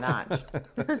down a notch.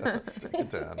 Take it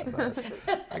down a notch.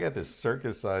 I got this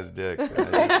circus-sized dick.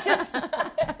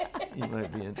 You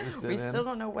might be interested in. We still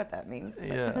don't know what that means.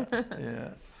 Yeah.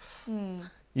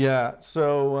 Yeah,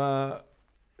 so...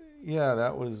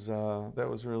 that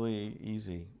was really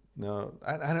easy. No,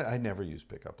 I never used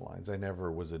pickup lines. I never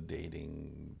was a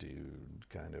dating dude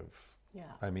kind of.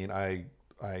 Yeah. I mean, I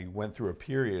went through a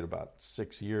period about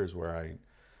 6 years where I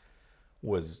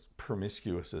was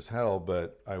promiscuous as hell,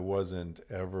 but I wasn't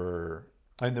ever.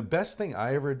 And the best thing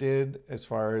I ever did as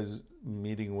far as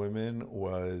meeting women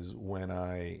was when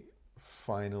I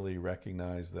finally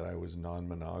recognized that I was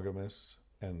non-monogamous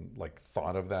and like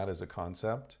thought of that as a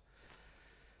concept,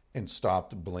 and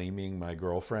stopped blaming my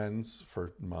girlfriends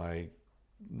for my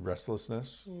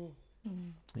restlessness.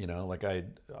 Like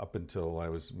up until I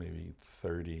was maybe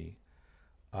 30,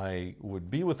 I would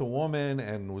be with a woman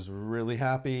and was really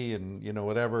happy and,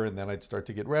 whatever. And then I'd start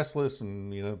to get restless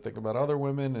and, think about other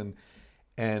women.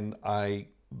 And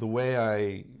the way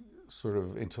I sort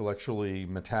of intellectually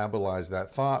metabolized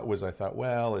that thought was I thought,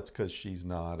 well, it's because she's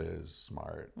not as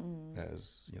smart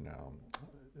as,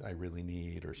 I really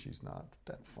need, or she's not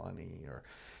that funny, or,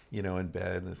 in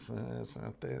bed, it's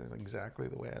not exactly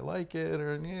the way I like it,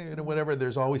 or, whatever.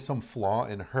 There's always some flaw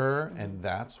in her, and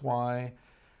that's why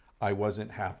I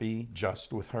wasn't happy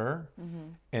just with her.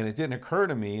 And it didn't occur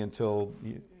to me until,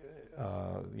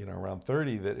 around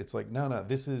 30 that it's like, no,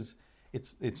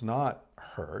 it's not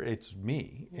her, it's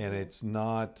me, and it's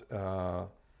not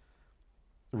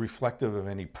reflective of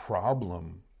any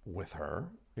problem with her.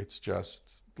 It's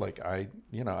just like I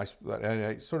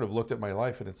sort of looked at my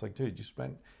life, and it's like, dude,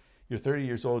 you're 30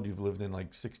 years old, you've lived in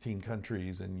like 16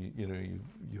 countries, and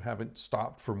you haven't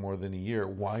stopped for more than a year.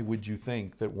 Why would you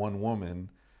think that one woman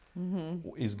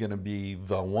is going to be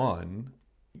the one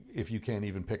if you can't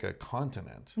even pick a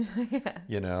continent?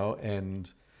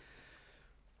 And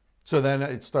so then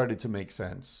it started to make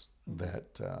sense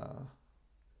that.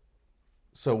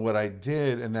 So what I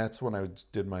did, and that's when I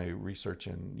did my research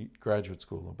in graduate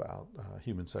school about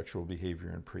human sexual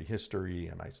behavior in prehistory,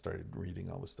 and I started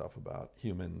reading all the stuff about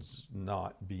humans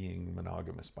not being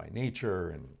monogamous by nature,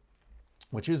 and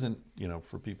which isn't,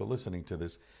 for people listening to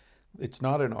this, it's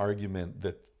not an argument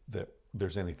that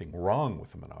there's anything wrong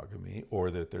with monogamy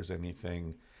or that there's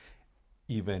anything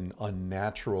even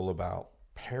unnatural about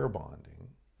pair bonding,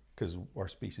 because our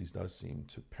species does seem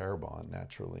to pair bond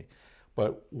naturally.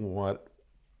 But what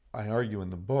I argue in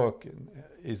the book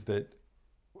is that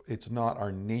it's not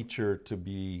our nature to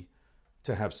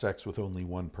have sex with only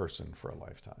one person for a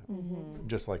lifetime.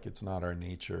 Just like it's not our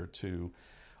nature to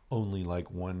only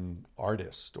like one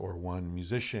artist or one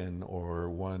musician or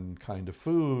one kind of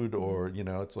food, or,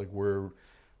 it's like we're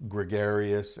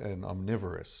gregarious and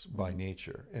omnivorous by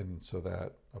nature. And so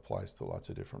that applies to lots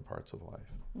of different parts of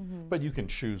life. But you can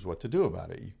choose what to do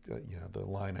about it. The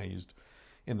line I used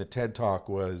in the TED Talk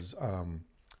was,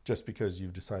 just because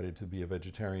you've decided to be a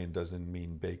vegetarian doesn't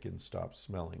mean bacon stops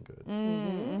smelling good.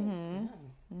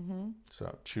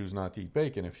 So choose not to eat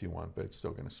bacon if you want, but it's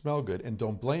still going to smell good, and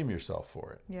don't blame yourself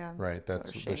for it. Yeah. Right?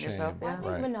 That's the shame. Yourself, yeah. I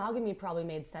think monogamy probably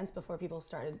made sense before people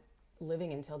started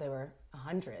living until they were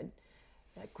 100.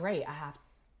 Like, great, I have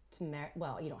to marry.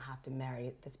 Well, you don't have to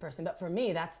marry this person, but for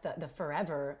me, that's the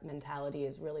forever mentality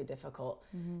is really difficult,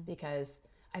 because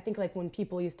I think like when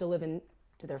people used to live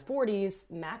to their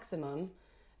 40s maximum,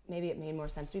 maybe it made more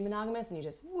sense to be monogamous, and you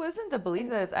just... Wasn't the belief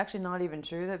that it's actually not even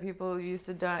true that people used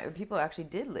to die, or people actually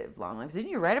did live long lives?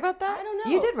 Didn't you write about that? I don't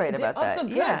know. You did write about that. Oh, so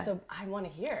good. Yeah. So I want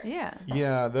to hear. Yeah.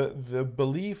 Yeah, the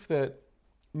belief that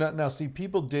Now, see,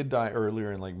 people did die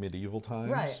earlier in like medieval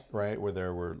times, Right. where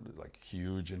there were like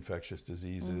huge infectious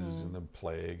diseases and the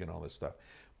plague and all this stuff.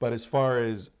 But as far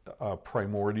as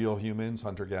primordial humans,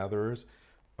 hunter-gatherers,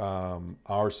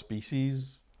 our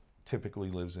species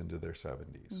typically lives into their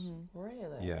 70s.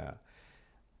 Really? Yeah.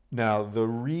 Now, the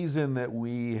reason that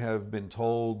we have been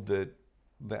told that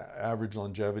the average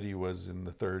longevity was in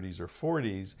the 30s or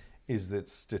 40s is that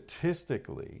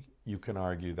statistically, you can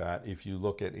argue that if you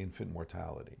look at infant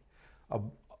mortality,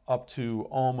 up to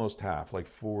almost half, like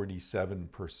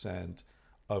 47%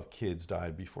 of kids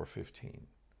died before 15.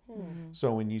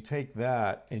 So when you take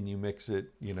that and you mix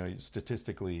it,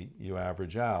 statistically, you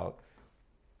average out,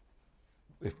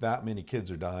 if that many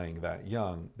kids are dying that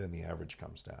young, then the average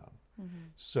comes down.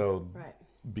 So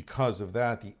because of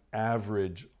that, the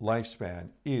average lifespan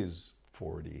is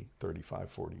 40,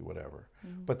 35, 40, whatever.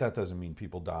 But that doesn't mean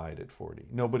people died at 40.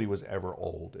 Nobody was ever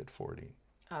old at 40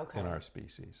 in our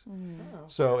species.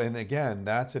 So, and again,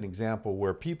 that's an example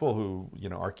where people who,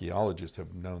 archaeologists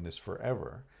have known this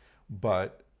forever,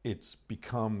 but it's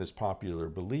become this popular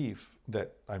belief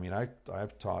that,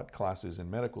 I've taught classes in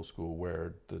medical school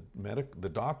where the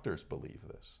doctors believe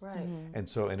this. Right. And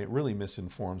so, and it really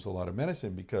misinforms a lot of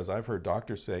medicine, because I've heard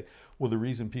doctors say, well, the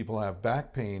reason people have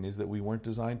back pain is that we weren't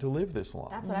designed to live this long.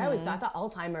 That's what I always thought. I thought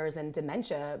Alzheimer's and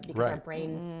dementia, because our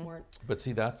brains weren't But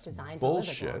see, that's designed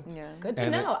bullshit. to live as long. Good to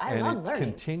know. I love and it learning.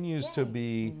 continues to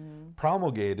be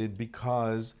promulgated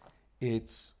because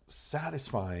it's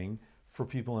satisfying for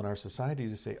people in our society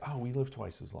to say, oh, we live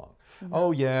twice as long.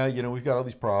 Oh, yeah, we've got all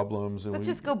these problems. And Let's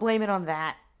just go blame it on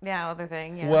that. Yeah, other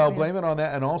thing. Yeah. Well, blame it on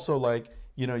that. And also, like,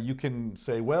 you can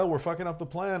say, well, we're fucking up the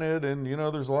planet and,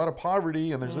 there's a lot of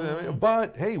poverty and there's,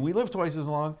 but hey, we live twice as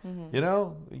long.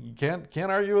 You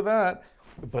can't argue with that.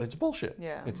 But it's bullshit.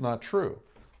 Yeah. It's not true.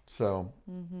 So.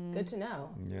 Good to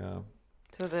know. Yeah.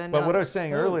 So then, But what I was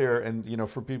saying earlier, and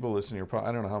for people listening to your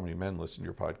I don't know how many men listen to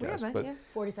your podcast, but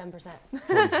 47%.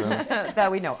 47. that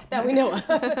we know. That we know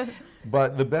of.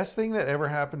 But the best thing that ever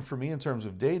happened for me in terms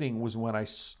of dating was when I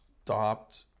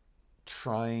stopped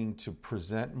trying to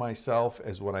present myself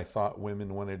as what I thought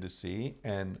women wanted to see.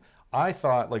 And I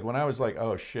thought, like, when I was like,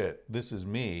 oh shit, this is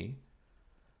me,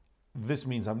 this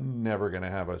means I'm never going to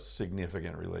have a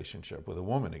significant relationship with a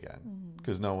woman again,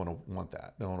 because no one will want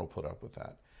that. No one will put up with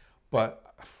that.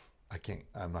 But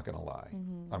I'm not going to lie.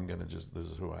 I'm going to this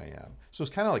is who I am. So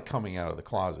it's kind of like coming out of the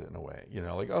closet in a way,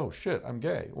 like, oh shit, I'm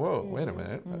gay. Whoa, wait a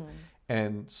minute.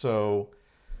 And so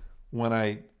when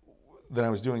I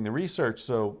was doing the research,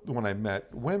 so when I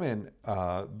met women,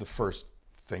 the first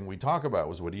thing we talk about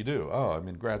was, what do you do? Oh, I'm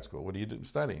in grad school. What are you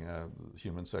studying?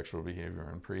 Human sexual behavior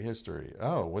and prehistory.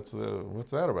 Oh, what's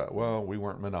that about? Well, we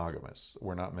weren't monogamous.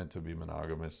 We're not meant to be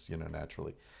monogamous,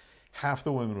 naturally. Half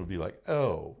the women would be like,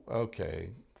 oh, okay.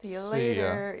 See you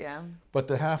later. Yeah. But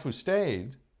the half who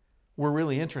stayed were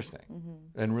really interesting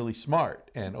and really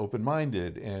smart and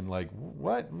open-minded and like,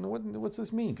 what's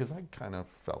this mean? Because I kind of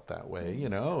felt that way,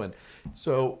 And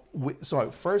so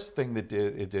first thing that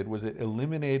it did was it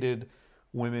eliminated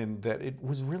women that it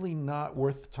was really not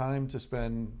worth time to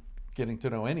spend getting to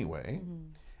know anyway.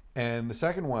 And the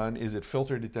second one is it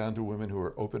filtered it down to women who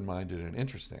are open-minded and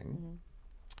interesting.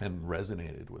 And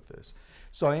resonated with this.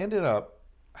 So I ended up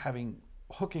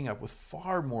hooking up with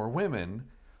far more women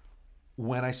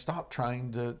when I stopped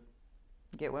trying to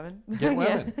get women.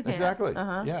 Exactly.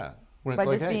 Yeah. When By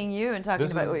it's just being you and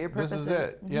talking about what your purpose is. This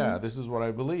is it. Yeah, this is what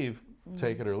I believe.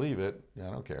 Take it or leave it.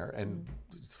 I don't care. And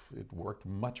it worked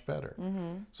much better.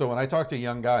 So when I talk to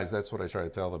young guys, that's what I try to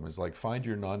tell them is like, find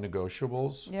your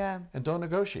non-negotiables and don't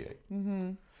negotiate.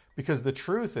 Because the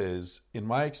truth is, in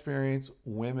my experience,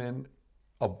 women,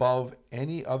 above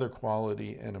any other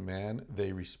quality in a man,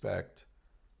 they respect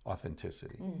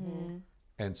authenticity.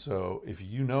 And so if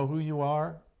you know who you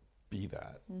are, be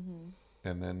that.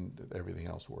 And then everything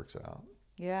else works out.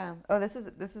 Yeah. Oh, this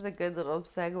is a good little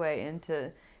segue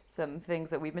into some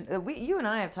things that you and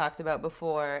I have talked about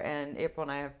before, and April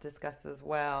and I have discussed as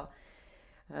well,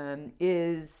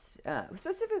 is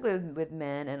specifically with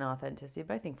men and authenticity,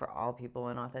 but I think for all people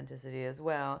and authenticity as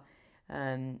well,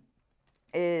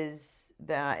 is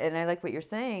that, and I like what you're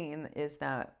saying, is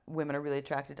that women are really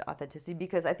attracted to authenticity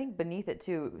because I think beneath it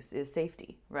too is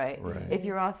safety, right? If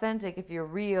you're authentic, if you're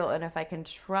real, and if I can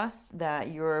trust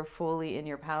that you're fully in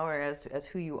your power as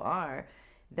who you are,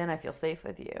 then I feel safe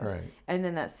with you. Right. And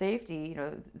then that safety,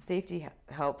 safety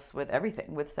helps with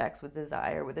everything, with sex, with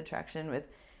desire, with attraction, with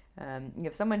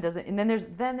if someone doesn't, and then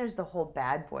there's the whole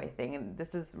bad boy thing, and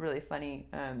this is really funny.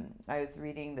 I was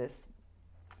reading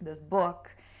this book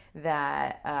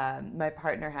that my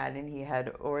partner had, and he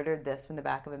had ordered this from the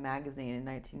back of a magazine in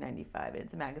 1995. And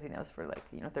it's a magazine that was for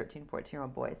 13,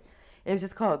 14-year-old boys. It was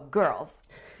just called Girls.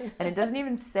 And it doesn't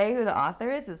even say who the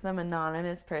author is. It's some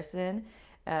anonymous person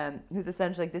who's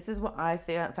essentially like, this is what I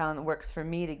found that works for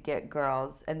me to get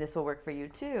girls, and this will work for you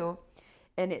too.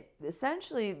 And it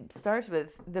essentially starts with,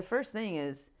 the first thing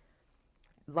is,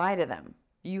 lie to them.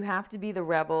 You have to be the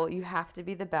rebel. You have to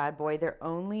be the bad boy. They're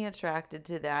only attracted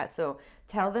to that. So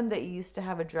tell them that you used to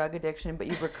have a drug addiction, but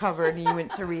you've recovered and you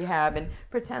went to rehab, and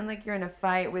pretend like you're in a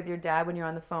fight with your dad when you're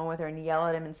on the phone with her, and yell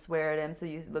at him and swear at him so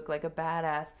you look like a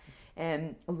badass,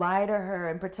 and lie to her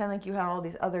and pretend like you have all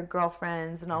these other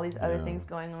girlfriends and all these other things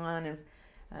going on,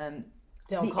 and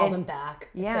don't call them back.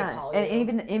 Yeah, if they call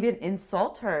and even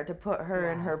insult her to put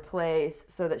her in her place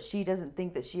so that she doesn't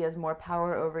think that she has more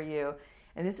power over you.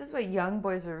 And this is what young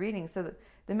boys were reading. So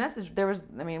the message there was,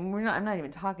 I'm not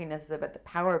even talking necessarily about the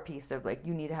power piece of like,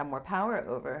 you need to have more power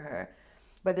over her,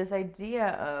 but this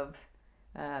idea of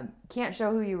can't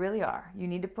show who you really are. You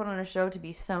need to put on a show to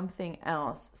be something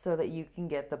else so that you can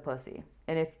get the pussy.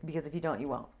 And because if you don't, you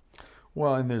won't.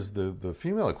 Well, and there's the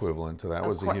female equivalent to that, Of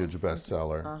was course. a huge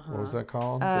bestseller. What was that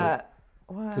called? What?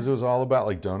 Because it was all about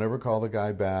like, don't ever call the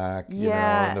guy back, you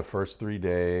know, in the first 3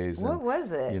 days. What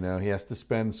was it? You know, he has to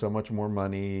spend so much more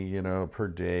money, you know, per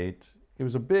date. It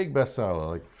was a big bestseller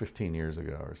like 15 years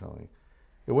ago or something.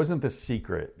 It wasn't The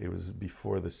Secret. It was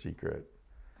before The Secret.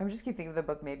 I just keep thinking of the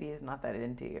book, maybe he's not that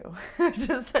into you.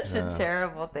 Just such a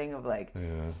terrible thing of like,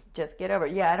 just get over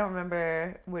it. Yeah, I don't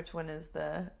remember which one is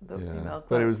the female.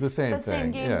 But it was the same thing. thing.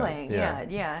 Same game playing.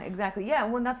 Yeah, exactly. Yeah,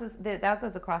 well, that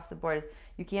goes across the board. Is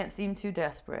you can't seem too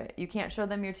desperate. You can't show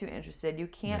them you're too interested. You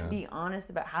can't be honest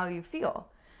about how you feel.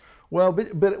 Well,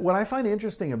 but what I find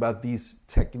interesting about these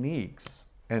techniques,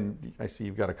 and I see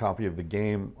you've got a copy of The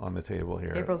Game on the table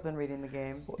here. April's been reading The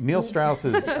Game. Neil Strauss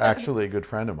is actually a good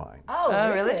friend of mine.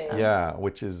 Oh, really? Yeah,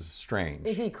 which is strange.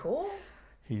 Is he cool?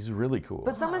 He's really cool.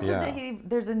 But someone said that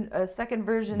there's a second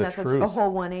version that's a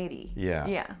whole 180. Yeah.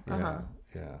 Yeah.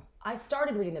 Yeah. I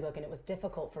started reading the book and it was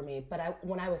difficult for me, but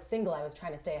when I was single, I was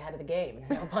trying to stay ahead of the game.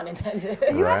 No pun intended.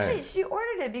 She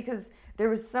ordered it because there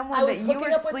was someone that you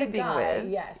were sleeping with.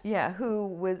 Yes. Yeah, who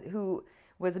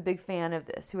was a big fan of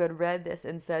this, who had read this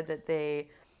and said that they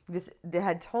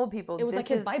had told people it was like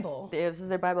his Bible. This is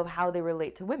their Bible of how they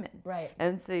relate to women. Right.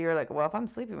 And so you're like, well, if I'm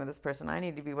sleeping with this person, I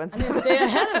need to be one step. I need to stay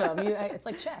ahead of them. It's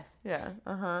like chess. Yeah.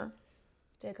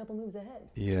 Stay a couple moves ahead.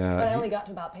 Yeah. But I only got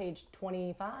to about page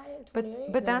 25,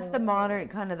 28. But that's the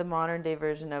modern day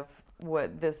version of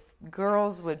what this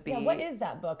Girls would be. Yeah, what is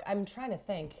that book? I'm trying to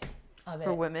think of it.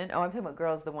 For women? Oh, I'm talking about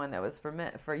Girls, the one that was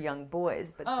for young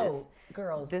boys. But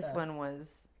Girls. This one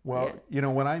was... Well, you know,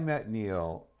 when I met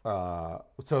Neil,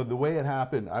 so the way it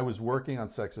happened, I was working on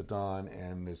Sex at Dawn,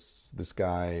 and this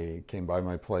guy came by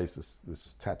my place,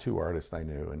 this tattoo artist I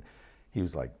knew, and he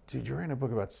was like, dude, you're writing a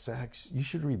book about sex. You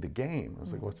should read The Game. I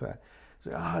was like, what's that?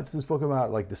 He's like, it's this book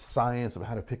about like the science of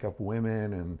how to pick up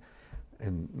women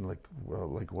and like, well,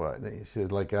 like what? And he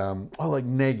said like, like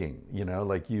negging, you know,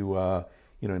 like you know,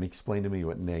 and he explained to me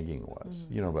what negging was.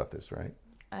 You know about this, right?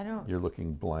 I don't. You're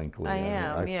looking blankly. I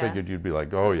am, I figured you'd be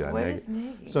like, oh yeah, what is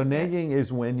negging? So negging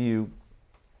is when you,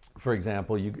 for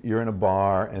example, you're in a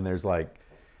bar and there's like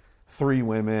 3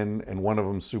 women and one of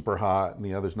them's super hot and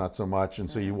the other's not so much, and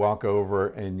so you walk over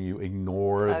and you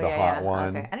ignore the hot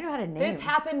one. Okay. I don't know how to name. This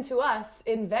happened to us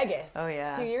in Vegas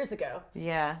a few years ago.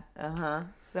 Yeah.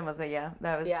 Someone said,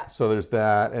 that was. Yeah. So there's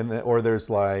that, or there's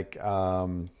like,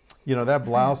 you know, that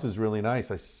blouse is really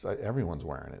nice. Everyone's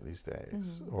wearing it these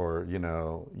days. Or, you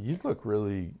know, you'd look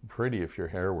really pretty if your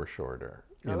hair were shorter.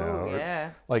 You know, yeah.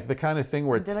 Like the kind of thing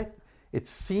where it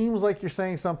seems like you're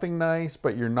saying something nice,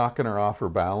 but you're not going to offer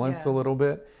balance a little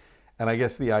bit. And I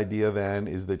guess the idea then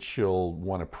is that she'll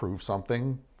want to prove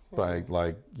something by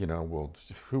like, you know, well,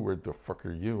 who the fuck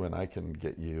are you? And I can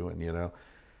get you. And, you know,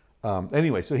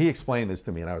 anyway, so he explained this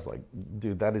to me and I was like,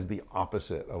 dude, that is the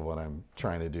opposite of what I'm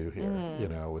trying to do here, you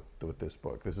know, with this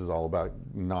book. This is all about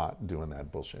not doing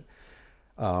that bullshit.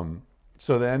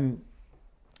 So then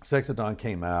Sex at Dawn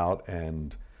came out,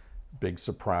 and big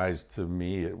surprise to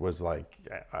me, it was like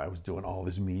I was doing all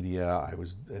this media.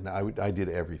 I did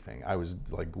everything. I was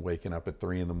like waking up at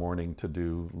 3 a.m. to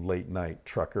do late night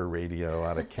trucker radio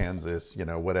out of Kansas, you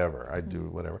know, whatever. I'd do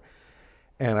whatever.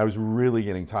 And I was really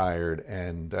getting tired.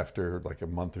 And after like a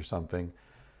month or something,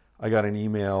 I got an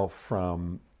email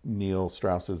from Neil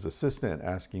Strauss's assistant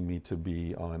asking me to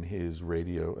be on his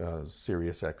radio,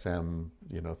 Sirius XM,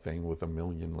 you know, thing with 1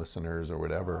 million listeners or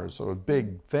whatever. So a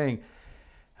big thing.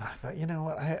 And I thought, you know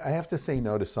what, I have to say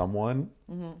no to someone.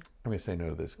 I'm going to say no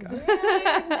to this guy.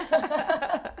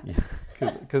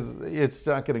 because it's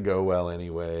not going to go well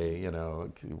anyway, you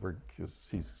know,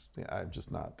 because I'm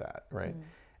just not that, right?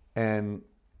 And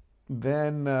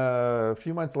then a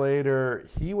few months later,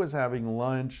 he was having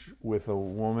lunch with a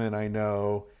woman I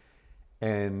know,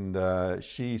 and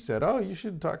she said, "Oh, you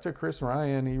should talk to Chris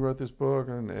Ryan. He wrote this book."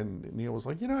 And Neil was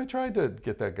like, "You know, I tried to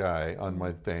get that guy on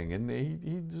my thing, and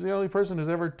he's the only person who's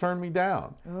ever turned me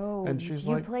down." Oh, and she's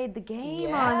you like, played the game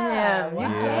Yeah, on him.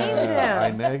 wow. You gamed him.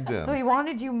 I negged him. So he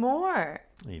wanted you more.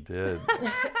 He did.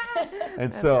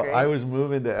 And so great. I was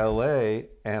moving to LA,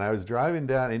 and I was driving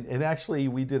down, and actually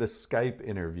we did a Skype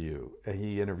interview.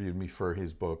 He interviewed me for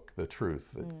his book, The Truth,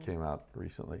 that came out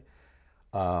recently.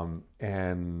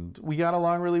 And we got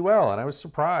along really well, and I was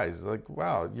surprised. Like,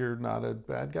 wow, you're not a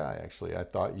bad guy, actually. I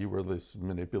thought you were this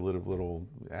manipulative little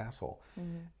asshole.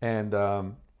 And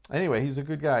anyway, he's a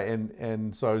good guy.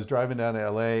 And so I was driving down to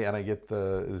LA, and I get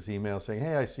this email saying,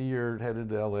 "Hey, I see you're headed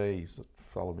to LA. You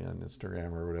follow me on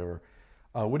Instagram or whatever.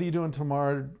 What are you doing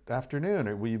tomorrow afternoon?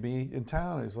 Or will you be in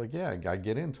town?" I was like, "Yeah, I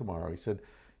get in tomorrow." He said,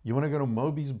 "You want to go to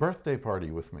Moby's birthday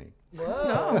party with me?"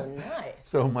 Whoa, nice.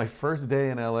 So my first day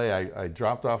in LA, I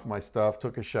dropped off my stuff,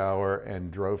 took a shower, and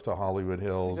drove to Hollywood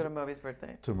Hills Go to Moby's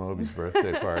birthday. to Moby's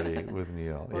birthday party with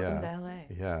Neil. Welcome to LA.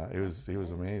 Yeah, it was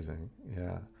amazing.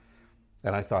 Yeah.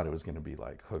 And I thought it was going to be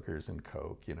like hookers and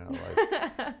coke, you know,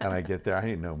 like, and I get there, I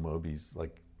didn't know Moby's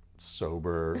like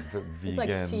sober, vegan. It's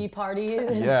like tea party.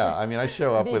 Yeah, I mean, I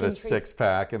show up with a Vegan treats.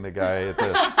 6-pack, and the guy at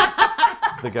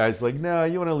the guy's like, "No,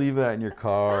 you want to leave that in your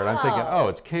car?" And I'm thinking, "Oh,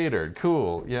 it's catered,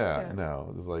 cool." Yeah. No,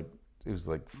 it was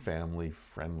like family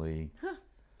friendly,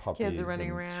 puppies, Kids are running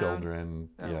and around. children.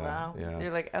 Oh, Yeah, wow. yeah,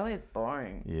 You're like, LA is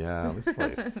boring. yeah. This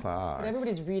place sucks. But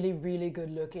everybody's really, really good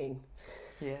looking.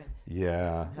 Yeah.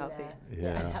 Yeah, Healthy.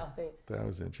 Yeah. And healthy. that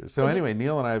was interesting. So anyway,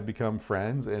 Neil and I have become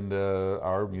friends, and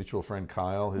our mutual friend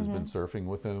Kyle has been surfing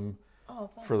with him Oh,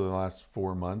 fun. for the last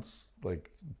 4 months, like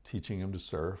teaching him to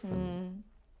surf, and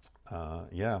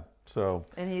yeah. So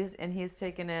And he's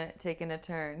taken a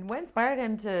turn. What inspired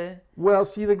him to? well,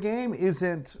 see, the game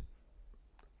isn't.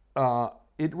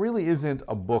 It really isn't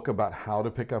a book about how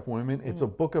to pick up women. It's a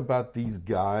book about these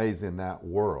guys in that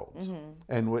world.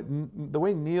 And the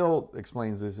way Neil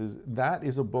explains this is that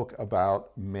is a book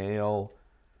about male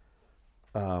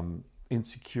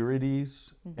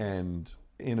insecurities and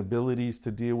inabilities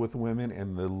to deal with women,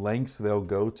 and the lengths they'll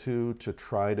go to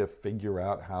try to figure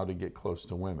out how to get close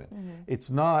to women.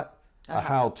 It's not a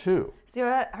how-to. See,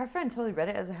 our friend totally read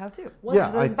it as a how-to. Yeah,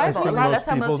 It's his Bible. think Right, most that's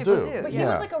how most people people do. do. But he Yeah.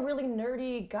 was like a really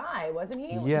nerdy guy, wasn't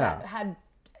he? Yeah. That had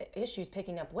issues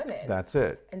picking up women. That's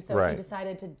it. And so right. he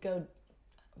decided to go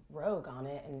rogue on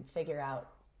it and figure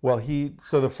out. Well,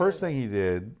 so the first thing he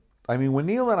did, I mean, when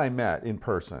Neil and I met in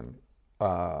person,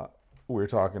 we were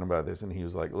talking about this, and he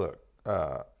was like, "Look,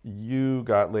 you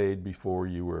got laid before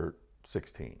you were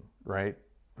 16, right?"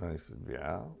 And I said,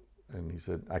 "Yeah." And he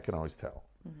said, "I can always tell."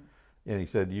 And he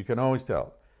said, "You can always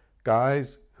tell.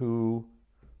 Guys who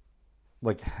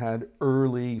like had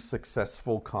early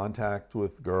successful contact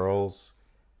with girls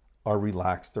are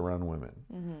relaxed around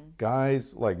women.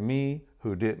 Guys like me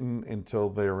who didn't until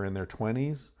they were in their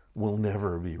 20s will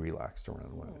never be relaxed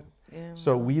around women." Yeah.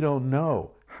 So we don't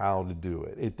know how to do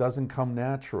it. It doesn't come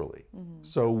naturally.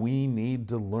 So we need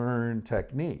to learn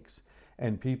techniques.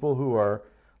 And people who are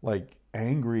like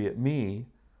angry at me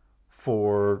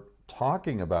for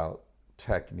talking about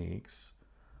techniques,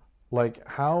 like,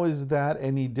 how is that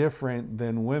any different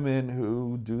than women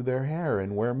who do their hair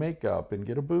and wear makeup and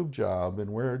get a boob job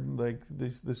and wear like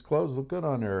these clothes look good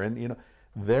on her, and you know,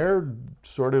 they're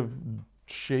sort of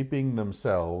shaping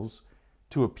themselves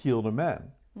to appeal to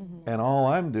men. And all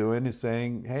I'm doing is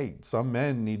saying, hey, some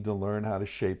men need to learn how to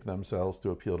shape themselves to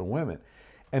appeal to women.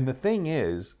 And the thing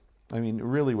is, I mean,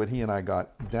 really what he and I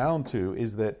got down to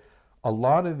is that a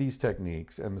lot of these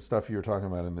techniques and the stuff you were talking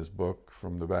about in this book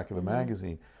from the back of the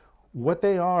magazine, what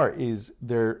they are is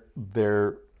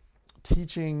they're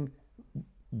teaching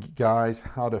guys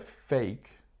how to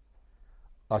fake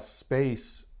a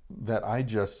space that I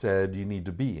just said you need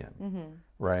to be in,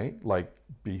 right? Like,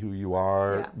 be who you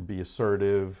are, be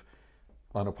assertive,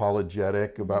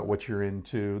 unapologetic about what you're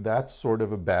into. That's sort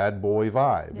of a bad boy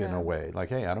vibe in a way. Like,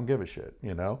 hey, I don't give a shit,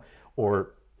 you know?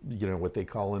 Or, you know, what they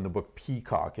call in the book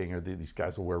peacocking, or these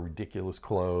guys will wear ridiculous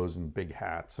clothes and big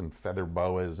hats and feather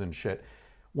boas and shit.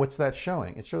 What's that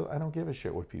showing? It shows I don't give a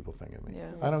shit what people think of me.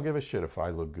 Yeah. I don't give a shit if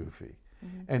I look goofy.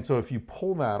 And so if you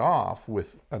pull that off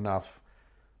with enough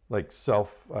like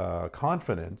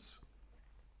self-confidence,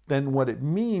 then what it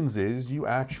means is you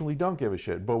actually don't give a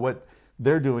shit. But what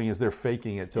they're doing is they're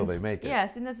faking it till they make it.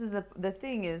 Yes, and this is the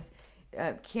thing is,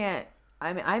 can't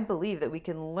I mean, I believe that we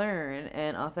can learn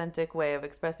an authentic way of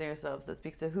expressing ourselves that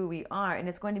speaks to who we are, and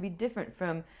it's going to be different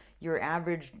from your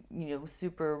average,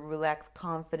 super relaxed,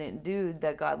 confident dude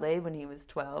that got laid when he was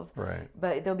 12. Right.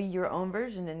 But there'll be your own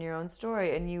version and your own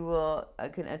story, and you will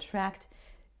can attract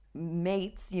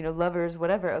mates, lovers,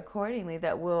 whatever, accordingly.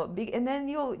 That will be, and then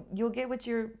you'll get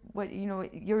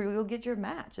you'll get your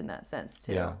match in that sense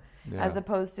too. Yeah. As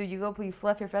opposed to you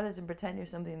fluff your feathers and pretend you're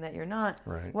something that you're not.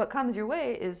 Right. What comes your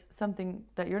way is something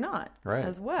that you're not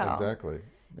as well. Exactly.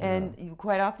 Yeah. And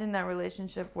quite often that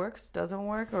relationship doesn't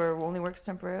work, or only works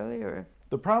temporarily, or...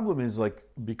 The problem is,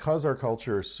 because our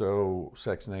culture is so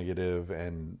sex negative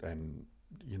and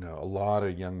a lot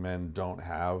of young men don't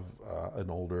have an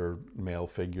older male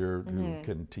figure who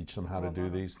can teach them how to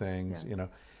do these things,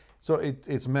 So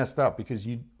it's messed up, because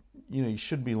you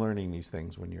should be learning these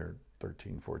things when you're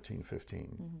 13, 14,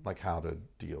 15, like how to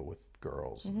deal with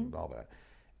girls and all that.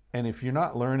 And if you're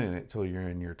not learning it till you're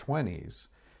in your 20s,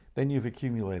 then you've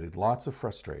accumulated lots of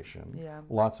frustration,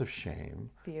 lots of shame,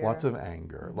 fear. Lots of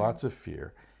anger, lots of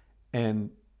fear,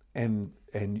 and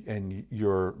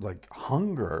your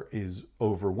hunger is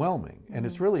overwhelming, and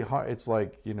it's really hard. It's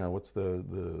like, what's the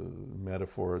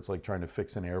metaphor? It's like trying to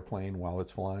fix an airplane while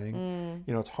it's flying.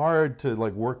 It's hard to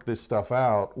work this stuff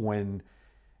out when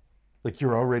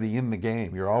you're already in the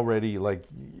game. You're already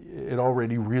it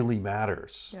already really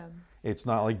matters. Yeah. It's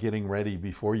not like getting ready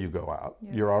before you go out.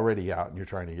 Yeah. You're already out and you're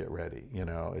trying to get ready.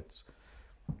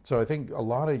 So I think a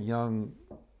lot of young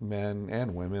men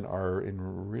and women are in a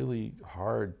really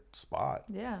hard spot.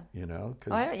 Yeah.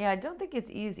 I don't think it's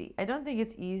easy. I don't think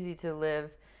it's easy to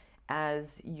live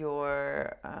as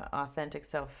your authentic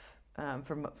self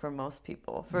for most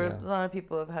people. For a lot of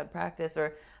people who have had practice,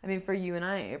 or for you and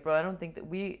I, April, I don't think that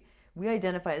we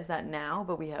identify as that now,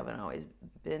 but we haven't always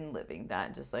been living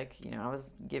that. Just I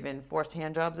was given forced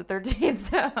hand jobs at 13,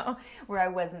 so where I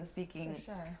wasn't speaking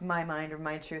my mind or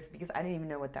my truth, because I didn't even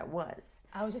know what that was.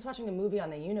 I was just watching a movie on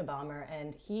the Unabomber,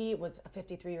 and he was a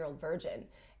 53-year-old virgin,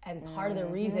 and part of the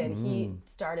reason he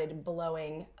started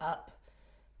blowing up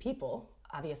people,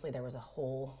 obviously there was a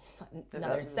whole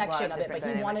another section of it, but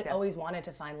he always wanted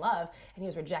to find love, and he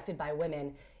was rejected by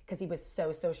women because he was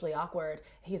so socially awkward.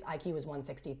 His IQ was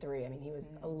 163. He was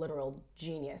a literal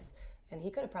genius. And he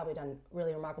could have probably done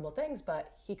really remarkable things,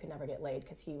 but he could never get laid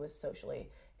because he was socially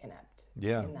inept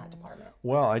in that department.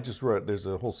 Well, I just wrote, there's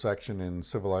a whole section in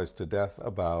Civilized to Death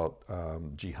about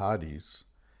jihadis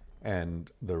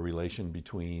and the relation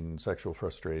between sexual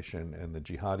frustration and the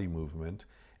jihadi movement,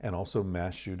 and also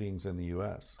mass shootings in the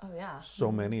U.S. Oh, yeah.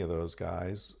 So many of those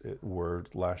guys were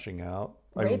lashing out.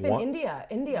 Rape in India.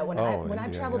 When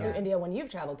I've traveled through India, when you've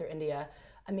traveled through India,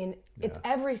 it's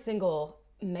every single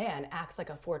man acts like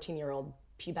a 14-year-old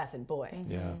pubescent boy.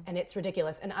 And it's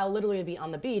ridiculous. And I'll literally be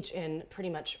on the beach in pretty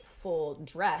much full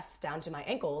dress down to my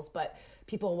ankles, but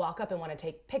people walk up and want to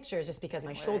take pictures just because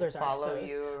my shoulders are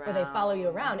exposed. Or they follow you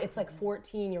around. It's like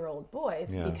 14-year-old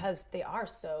boys because they are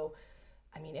so,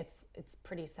 it's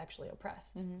pretty sexually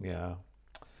oppressed. Yeah.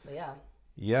 But yeah.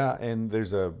 Yeah, and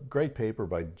there's a great paper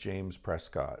by James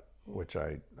Prescott, which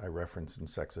I referenced in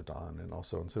Sex at Dawn and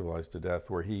also in Civilized to Death,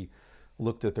 where he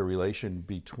looked at the relation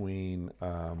between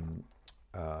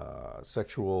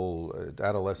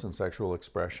adolescent sexual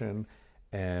expression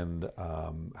and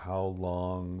how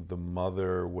long the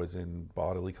mother was in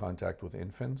bodily contact with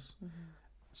infants.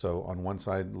 So on one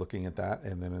side looking at that,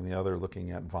 and then on the other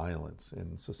looking at violence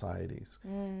in societies.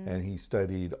 And he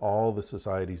studied all the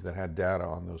societies that had data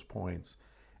on those points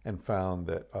and found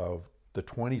that of the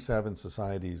 27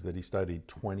 societies that he studied,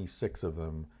 26 of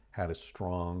them had a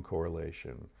strong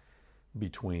correlation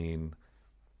between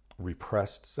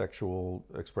repressed sexual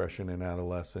expression in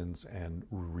adolescence and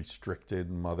restricted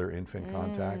mother-infant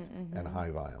contact and high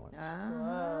violence.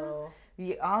 Whoa.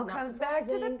 It all comes back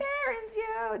to the parents,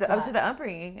 up to the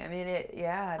upbringing.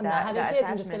 I'm not having kids.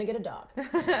 I'm just going to get a dog.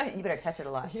 You better touch it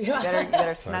a lot. You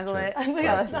better snuggle it.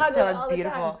 Tell it's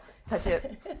beautiful. Touch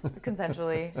it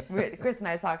consensually. Chris and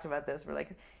I talked about this. We're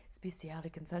like, is bestiality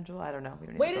consensual? I don't know.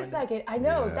 Wait a second. I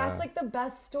know. That's like the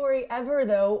best story ever,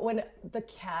 though, when the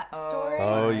cat story.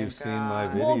 Oh, you've seen my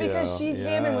video. Well, because she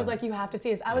came and was like, you have to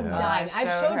see this. I was dying.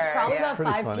 I've showed probably about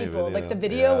 5 people. Like the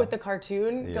video with the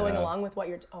cartoon going along with what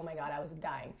you're, oh my God, I was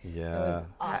dying. Yeah. It was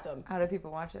awesome. How do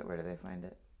people watch it? Where do they find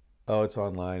it? Oh, it's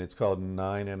online. It's called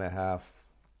 9.5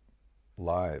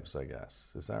 Lives, I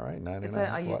guess. Is that right? 9.5 It's a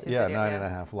YouTube video.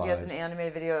 9.5 Lives. Yeah, it's an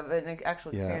animated video of an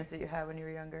actual experience that you had when you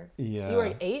were younger. Yeah. You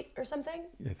were 8 or something?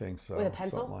 I think so. With a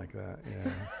pencil? Something like that,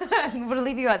 yeah. We'll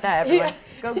leave you at that, everyone.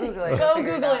 Go Google it. Go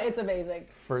Google it. It's amazing.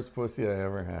 First pussy I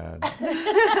ever had.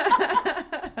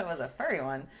 It was a furry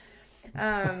one.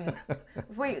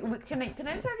 Wait, can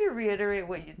I just have you reiterate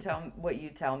what you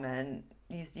tell men?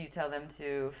 You tell them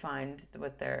to find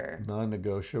what they're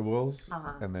non-negotiables,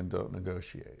 and then don't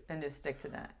negotiate, and just stick to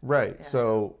that. Right. Yeah.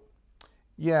 So,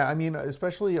 yeah, I mean,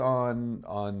 especially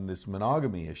on this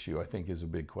monogamy issue, I think is a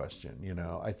big question. You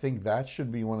know, I think that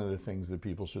should be one of the things that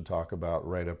people should talk about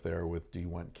right up there with, do you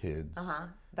want kids?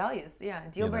 Values, yeah,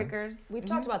 deal breakers. We've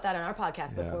talked about that on our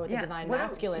podcast before with the divine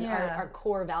masculine, our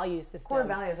core value system. Core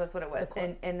values, that's what it was,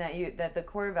 and that the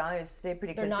core values stay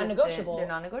pretty they're consistent. non-negotiable. They're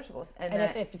non-negotiables, and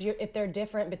if they're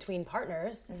different between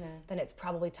partners, then it's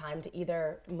probably time to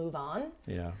either move on,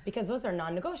 because those are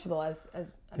non-negotiable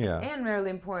and really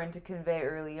important to convey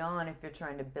early on if you're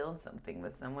trying to build something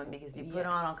with someone, because you put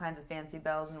on all kinds of fancy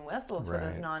bells and whistles for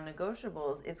those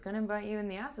non-negotiables, it's going to bite you in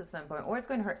the ass at some point, or it's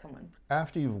going to hurt someone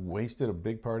after you've wasted a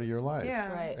big part of your life.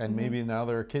 And maybe now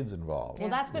there are kids involved. Well,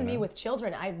 that's been me with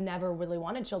children. I've never really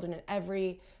wanted children, and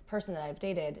every person that I've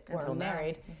dated or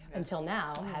married until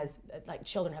now has, like,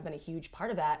 children have been a huge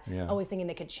part of that. Always thinking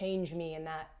they could change me in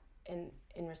that, in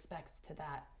respects to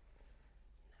that.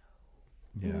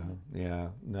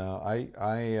 No,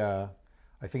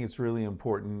 I think it's really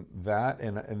important that,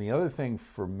 and the other thing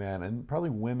for men, and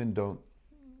probably women don't,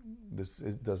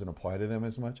 it doesn't apply to them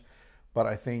as much, but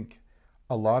I think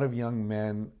a lot of young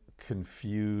men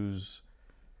confuse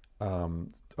a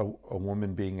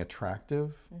woman being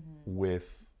attractive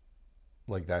with,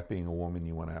 like, that being a woman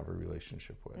you want to have a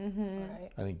relationship with.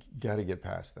 Right. I think you got to get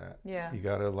past that. Yeah. You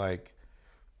got to, like,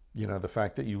 you know, the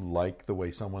fact that you like the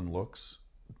way someone looks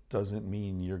doesn't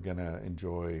mean you're going to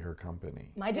enjoy her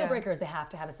company. My deal breaker is they have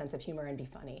to have a sense of humor and be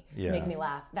funny. Yeah. Make me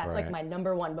laugh. That's like my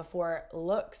number one before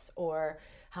looks or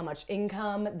how much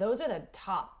income. Those are the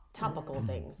topical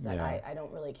things that I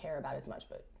don't really care about as much,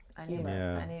 but I need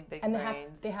big and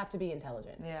brains. they have to be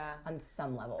intelligent on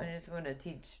some level. I just want to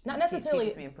teach. Not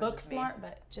necessarily book smart,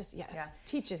 but just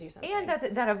teaches you something. And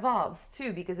that evolves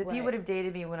too, because if you would have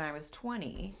dated me when I was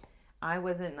 20, I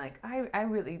wasn't like, I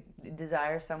really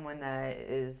desire someone that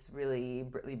is really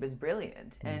was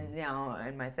brilliant. And now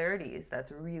in my 30s,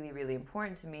 that's really, really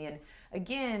important to me. And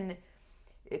again,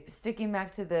 sticking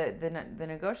back to the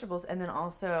negotiables, and then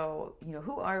also, you know,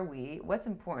 who are we? What's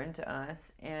important to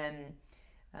us? And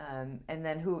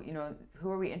then who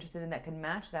are we interested in that can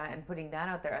match that, and putting that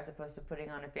out there as opposed to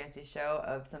putting on a fancy show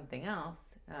of something else.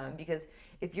 Because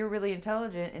if you're really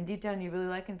intelligent and deep down you really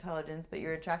like intelligence, but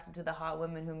you're attracted to the hot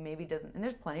woman who maybe doesn't, and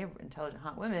there's plenty of intelligent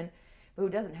hot women, but who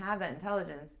doesn't have that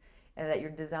intelligence and that you're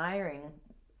desiring,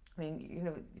 I mean, you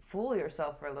know, fool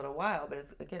yourself for a little while, but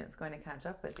it's going to catch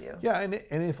up with you. Yeah, and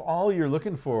if all you're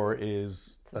looking for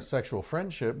is a sexual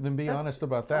friendship, then be honest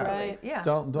about that. Right. Yeah.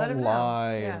 Don't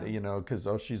lie, and you know, because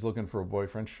she's looking for a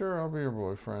boyfriend. Sure, I'll be your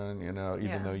boyfriend. You know,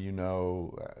 even though you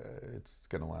know it's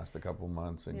going to last a couple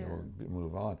months and you'll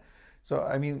move on. So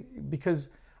I mean, because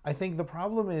I think the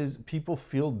problem is people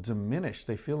feel diminished.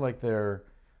 They feel like they're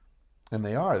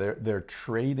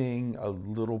trading a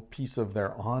little piece of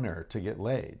their honor to get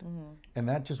laid, and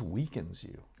that just weakens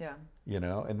you. Yeah. You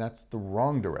know, and that's the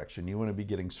wrong direction. You want to be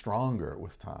getting stronger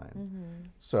with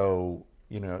time. So,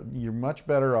 you know, you're much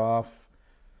better off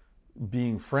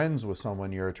being friends with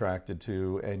someone you're attracted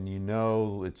to, and you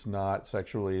know it's not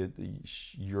sexually,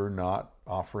 you're not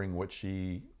offering what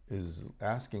she is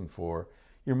asking for.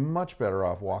 You're much better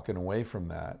off walking away from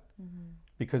that,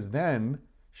 because then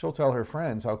she'll tell her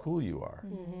friends how cool you are.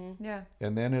 Yeah.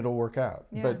 And then it'll work out.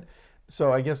 Yeah. But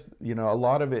so I guess, you know, a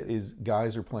lot of it is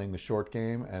guys are playing the short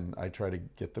game, and I try to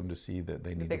get them to see that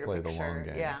they need to play the long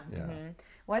game. Yeah.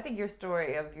 Well, I think your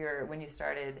story of when you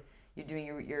started, you're doing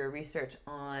your research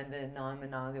on the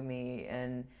non-monogamy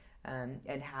and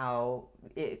how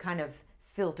it kind of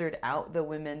filtered out the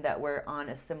women that were on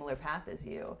a similar path as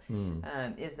you,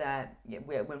 is that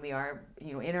when we are,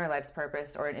 you know, in our life's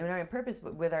purpose, or in our purpose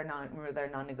with our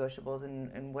non-negotiables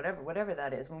and whatever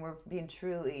that is, when we're being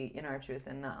truly in our truth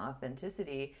and that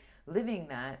authenticity, living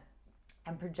that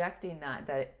and projecting that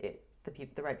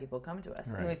the right people come to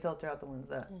us, and we filter out the ones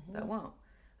that won't.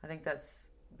 I think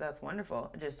that's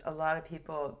wonderful. Just a lot of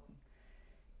people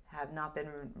have not been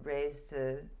raised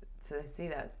to see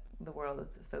that the world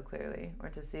so clearly, or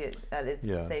to see it that it's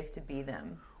safe to be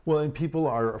them. Well, and people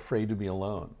are afraid to be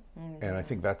alone, and I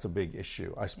think that's a big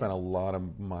issue. I spent a lot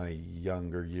of my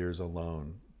younger years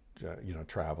alone, you know,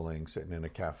 traveling, sitting in a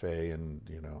cafe in,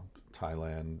 you know,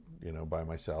 Thailand, you know, by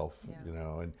myself, you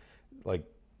know, and like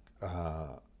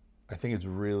I think it's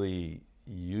really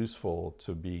useful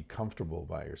to be comfortable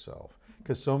by yourself,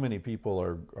 because so many people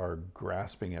are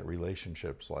grasping at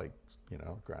relationships like, you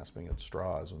know, grasping at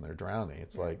straws when they're drowning.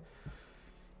 It's like,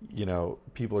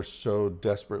 people are so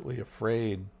desperately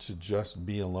afraid to just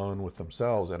be alone with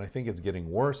themselves. And I think it's getting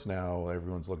worse now.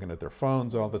 Everyone's looking at their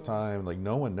phones all the time. Like,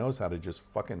 no one knows how to just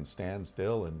fucking stand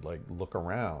still and like look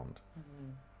around.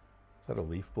 Is that a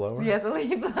leaf blower? Yeah, it's a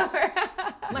leaf blower.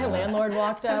 My landlord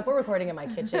walked up. We're recording in my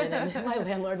kitchen, and my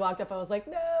landlord walked up. I was like,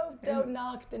 "No, don't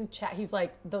knock and chat." He's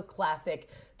like the classic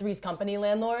Three's Company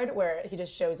landlord, where he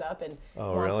just shows up and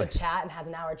wants to chat and has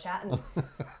an hour chat.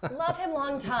 And love him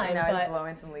long time. Now but he's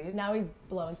blowing some leaves. Now he's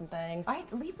blowing some things.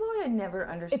 Leaf blower I never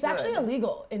understood. It's actually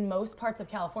illegal in most parts of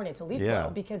California to leaf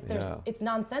blow because it's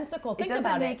nonsensical. Think about it. It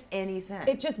doesn't make any sense.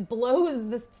 It just blows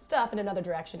the stuff in another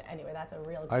direction. Anyway, that's a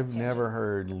real good I've tangent. never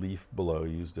heard leaf blow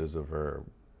used as a verb.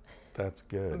 That's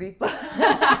good. Leaf blow.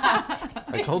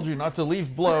 I told you not to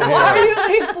leaf blow here. Why are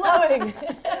you leaf blowing? We're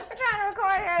trying to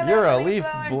record here. You're a leaf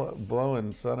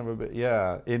blowing son of a bitch.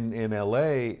 Yeah, in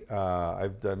LA,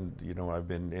 I've done. I've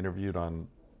been interviewed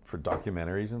for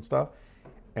documentaries and stuff,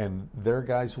 and there are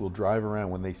guys who will drive around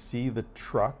when they see the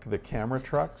camera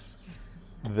trucks.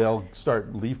 They'll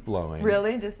start leaf blowing.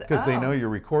 Really? Just because they know you're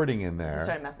recording in there. Just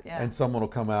trying to mess. Yeah. And someone will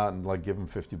come out and like give them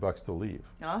 $50 to leave.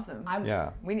 Awesome.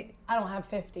 Yeah. I don't have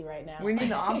 50 right now. We need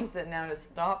the opposite now to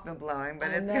stop the blowing,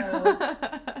 but it's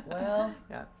well.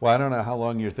 Yeah. Well, I don't know how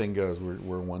long your thing goes.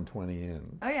 We're 120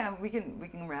 in. Oh yeah, we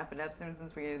can wrap it up soon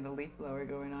since we're getting the leaf blower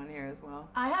going on here as well.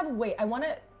 I want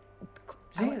to.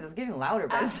 Jesus, it's getting louder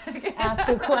by the second. Ask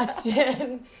a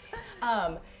question.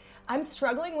 I'm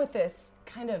struggling with this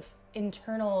kind of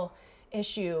internal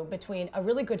issue between a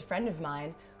really good friend of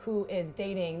mine who is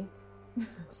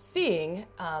seeing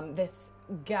this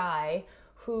guy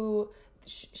who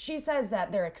she says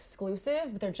that they're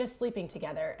exclusive, but they're just sleeping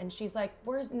together. And she's like,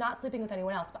 we're not sleeping with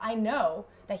anyone else, but I know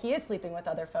that he is sleeping with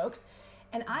other folks.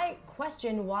 And I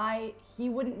question why he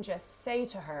wouldn't just say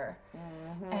to her,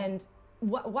 and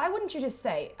why wouldn't you just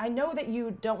say, I know that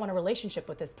you don't want a relationship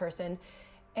with this person,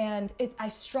 and I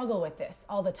struggle with this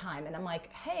all the time. And I'm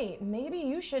like, hey, maybe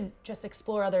you should just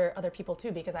explore other people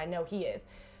too, because I know he is.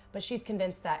 But she's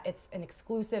convinced that it's an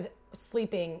exclusive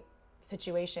sleeping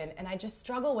situation. And I just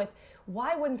struggle with,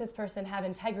 why wouldn't this person have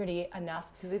integrity enough?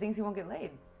 Because he thinks he won't get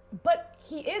laid. But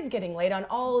he is getting laid on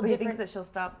all different... He thinks that she'll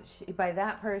stop... by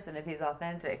that person, if he's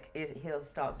authentic, he'll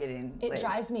stop getting laid. It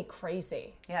drives me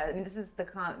crazy. Yeah, I mean, this is the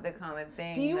common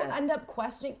thing. Do you end up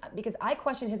questioning... Because I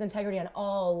question his integrity on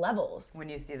all levels. When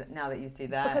you see that, now that you see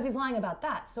that. Because he's lying about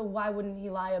that. So why wouldn't he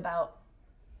lie about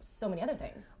so many other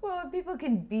things? Well, people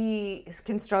can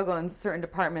struggle in certain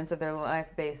departments of their life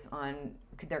based on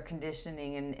their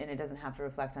conditioning, and it doesn't have to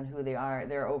reflect on who they are,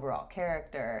 their overall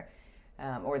character.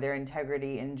 Or their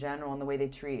integrity in general and the way they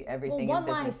treat everything. Well, in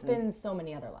one lie business spins so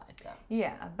many other lies, though.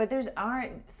 Yeah, but there's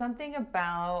something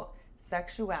about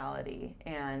sexuality,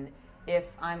 and if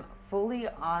I'm fully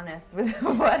honest with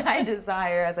what I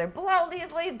desire as I blow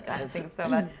these leaves, God, I think so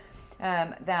bad,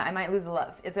 that I might lose the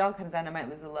love. It all comes down to I might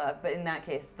lose the love, but in that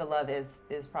case, the love is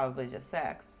probably just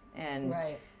sex. And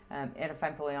right. And if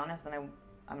I'm fully honest, then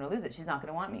I'm going to lose it. She's not going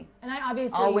to want me. And I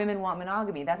obviously... All women want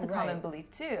monogamy. That's a right. common belief,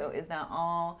 too, is that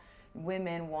all...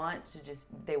 women want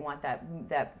they want that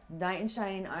knight in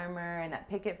shining armor and that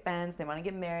picket fence. They want to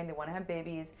get married. They want to have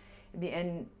babies.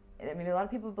 And I mean, a lot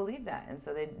of people believe that, and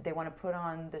so they want to put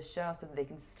on the show so that they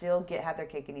can still have their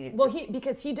cake and eat it. Well,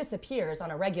 because he disappears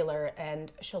on a regular, and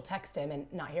she'll text him and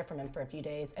not hear from him for a few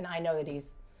days. And I know that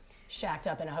he's shacked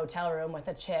up in a hotel room with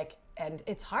a chick, and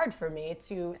it's hard for me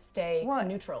to stay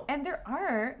neutral. And there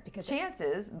are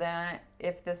chances that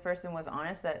if this person was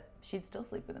honest, that she'd still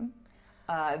sleep with him.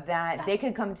 That they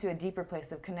could come to a deeper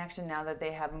place of connection now that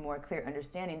they have a more clear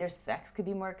understanding. Their sex could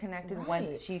be more connected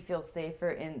once she feels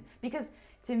safer because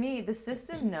to me, the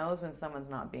system knows when someone's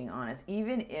not being honest.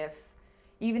 Even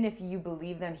if you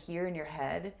believe them here in your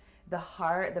head, the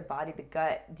heart, the body, the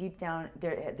gut, deep down,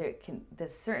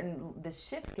 this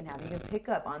shift can happen. You can pick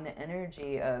up on the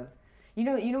energy of, you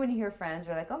know when you hear friends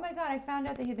are like, oh my God, I found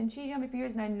out that he'd been cheating on me for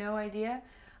years and I had no idea.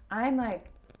 I'm like,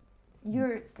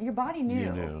 your body knew.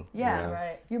 You knew. Yeah.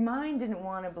 Right. Your mind didn't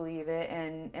want to believe it,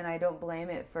 and I don't blame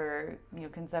it for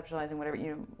conceptualizing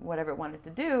whatever it wanted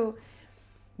to do,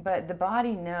 but the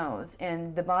body knows,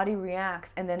 and the body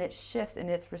reacts, and then it shifts in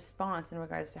its response in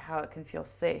regards to how it can feel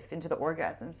safe, into the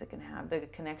orgasms it can have, the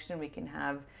connection we can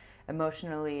have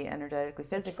emotionally, energetically,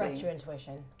 physically. Trust your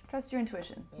intuition. Trust your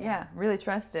intuition. Yeah, really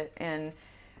trust it. And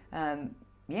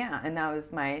and that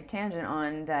was my tangent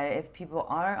on that. If people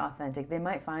are authentic, they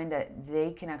might find that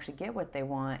they can actually get what they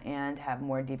want and have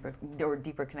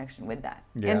deeper connection with that.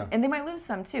 Yeah. And they might lose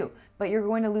some too, but you're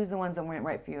going to lose the ones that weren't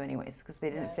right for you anyways, because they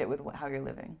didn't fit with how you're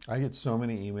living. I get so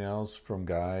many emails from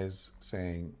guys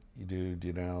saying,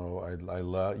 dude, I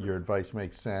love your advice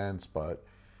makes sense, but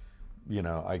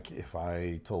if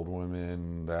I told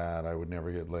women that I would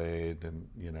never get laid and,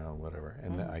 whatever.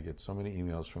 And then I get so many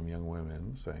emails from young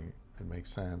women saying, it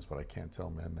makes sense, but I can't tell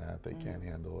men that. They can't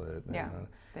handle it. Yeah,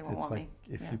 they won't it's want like,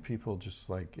 me. if you people just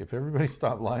if everybody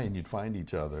stopped lying, you'd find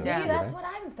each other. See, that's what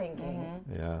I'm thinking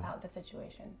about the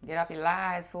situation. Get off your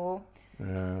lies, fool.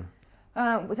 Yeah.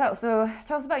 So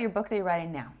tell us about your book that you're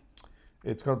writing now.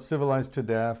 It's called Civilized to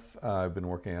Death. I've been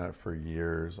working on it for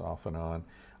years, off and on.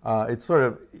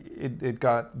 It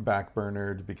got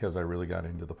backburnered because I really got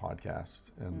into the podcast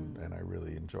and I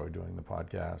really enjoy doing the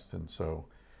podcast. And so,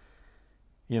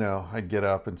 I'd get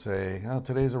up and say, oh,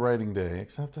 today's a writing day,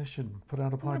 except I should put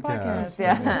out a podcast.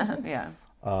 Yeah. Yeah.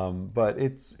 But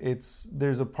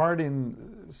there's a part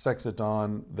in Sex at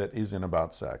Dawn that isn't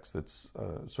about sex. That's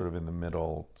sort of in the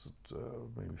middle,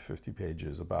 maybe 50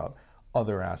 pages about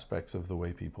other aspects of the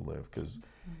way people live. Because,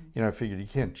 I figured you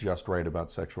can't just write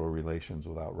about sexual relations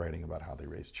without writing about how they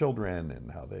raise children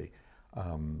and how they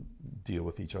deal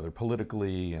with each other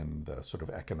politically and the sort of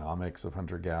economics of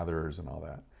hunter-gatherers and all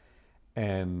that.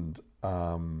 And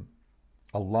a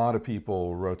lot of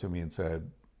people wrote to me and said,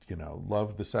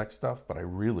 love the sex stuff, but I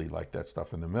really like that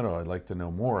stuff in the middle. I'd like to know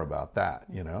more about that,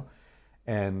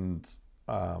 And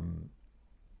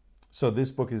so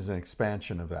this book is an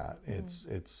expansion of that.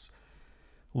 It's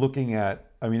looking at,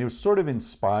 it was sort of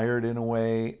inspired in a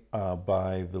way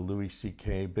by the Louis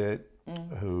C.K. bit,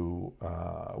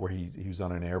 where he was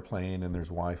on an airplane and there's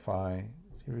Wi-Fi. Have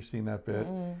you ever seen that bit?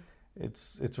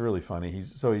 It's really funny.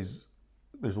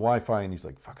 There's Wi-Fi and he's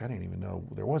like, fuck, I didn't even know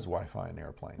there was Wi-Fi in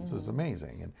airplanes. It's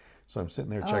amazing. And so I'm sitting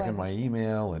there checking my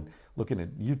email and looking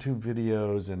at YouTube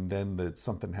videos, and then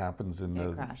something happens and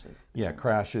it crashes. Yeah,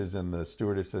 crashes, and the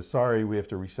stewardess says, sorry, we have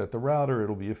to reset the router.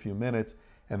 It'll be a few minutes.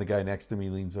 And the guy next to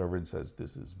me leans over and says,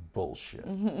 this is bullshit.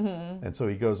 And so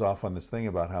he goes off on this thing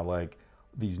about how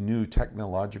these new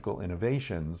technological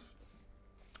innovations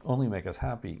only make us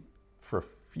happy for a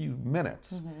few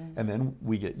minutes, and then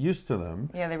we get used to them.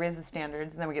 Yeah, they raise the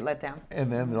standards, and then we get let down.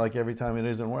 And then, every time it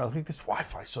isn't working, this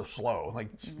Wi-Fi is so slow.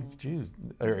 Geez,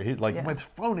 or my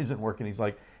phone isn't working. He's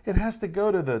like, it has to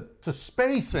go to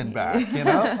space and back.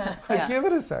 Give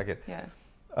it a second. Yeah.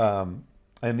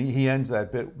 And he ends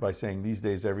that bit by saying, these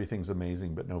days everything's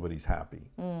amazing, but nobody's happy.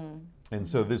 And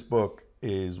so this book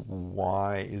is,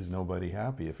 why is nobody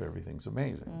happy if everything's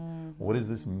amazing? What does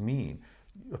this mean?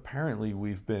 Apparently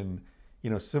we've been,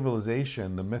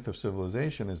 civilization, the myth of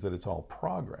civilization is that it's all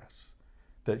progress,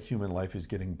 that human life is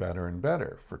getting better and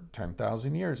better for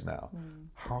 10,000 years now.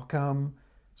 How come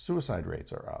suicide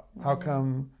rates are up? How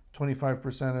come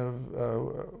 25%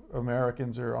 of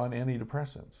Americans are on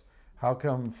antidepressants? How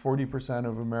come 40%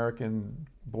 of American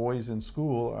boys in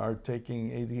school are taking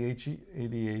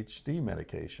ADHD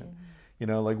medication?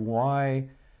 Why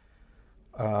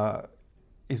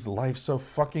is life so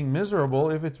fucking miserable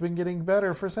if it's been getting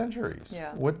better for centuries?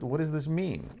 Yeah. What does this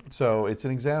mean? So it's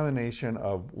an examination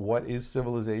of what is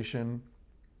civilization,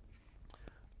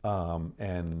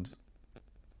 and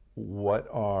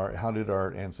how did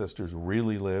our ancestors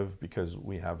really live? Because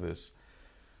we have this,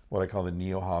 what I call the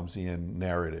neo-Hobbesian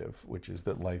narrative, which is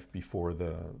that life before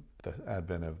the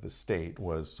advent of the state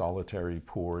was solitary,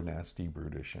 poor, nasty,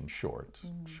 brutish, and short.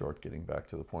 Short, getting back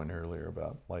to the point earlier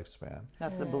about lifespan.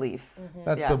 That's the belief.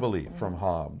 That's the belief from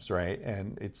Hobbes, right?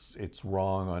 And it's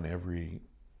wrong on every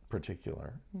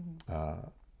particular.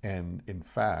 And in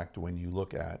fact, when you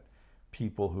look at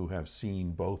people who have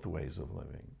seen both ways of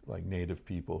living, like native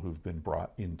people who've been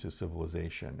brought into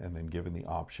civilization and then given the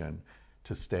option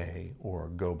to stay or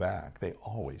go back, they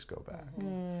always go back.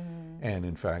 And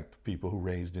in fact, people who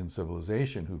raised in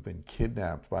civilization who've been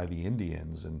kidnapped by the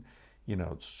Indians, and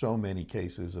so many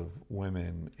cases of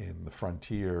women in the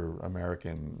frontier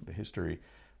American history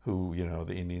who,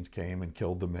 the Indians came and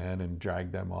killed the men and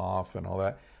dragged them off and all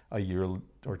that. A year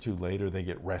or two later, they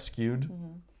get rescued.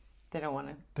 They don't want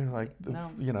to. They're like,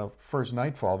 first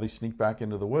nightfall, they sneak back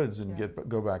into the woods and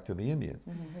go back to the Indians.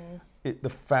 The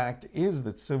fact is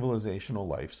that civilizational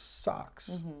life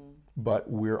sucks, but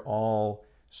we're all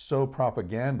so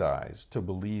propagandized to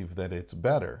believe that it's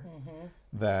better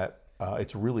that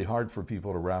it's really hard for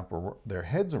people to wrap their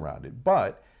heads around it.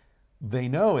 But they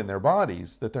know in their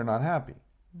bodies that they're not happy,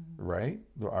 right?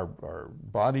 Our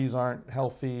bodies aren't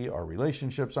healthy, our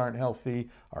relationships aren't healthy,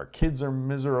 our kids are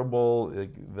miserable.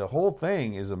 The whole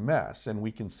thing is a mess, and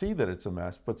we can see that it's a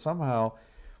mess, but somehow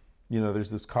there's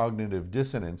this cognitive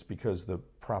dissonance because the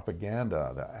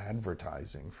propaganda, the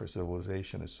advertising for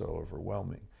civilization is so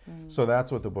overwhelming. So that's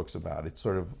what the book's about. It's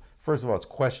sort of, first of all, it's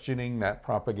questioning that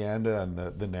propaganda and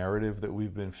the narrative that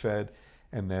we've been fed.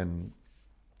 And then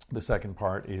the second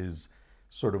part is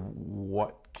sort of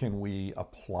what can we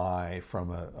apply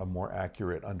from a more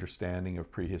accurate understanding of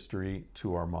prehistory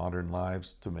to our modern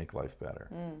lives to make life better.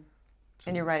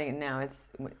 And you're writing it now.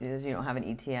 You don't have an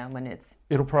ETA when it's...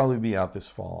 It'll probably be out this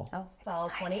fall. Oh, Fall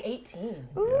 2018.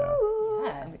 Yeah.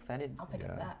 Yes. I'm excited. I'll pick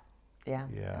up that. Yeah,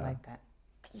 Yeah. I like that.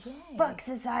 Yay. Fuck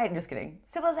society. Just kidding.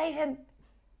 Civilization.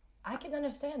 I can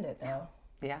understand it though.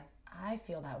 Yeah. I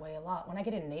feel that way a lot. When I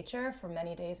get in nature for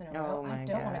many days in a Oh row, my I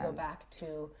don't want to God. go back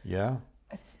to, Yeah.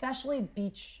 especially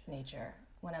beach nature,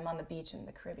 when I'm on the beach in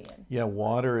the Caribbean. Yeah,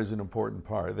 water is an important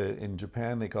part. In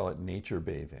Japan, they call it nature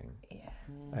bathing. Yes.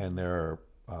 And there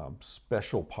are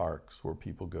special parks where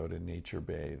people go to nature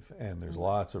bathe. And there's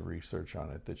lots of research on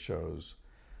it that shows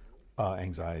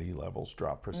anxiety levels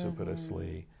drop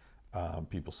precipitously.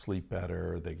 People sleep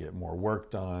better, they get more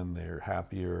work done, they're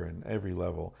happier in every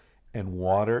level. And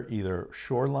water, either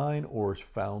shoreline or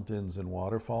fountains and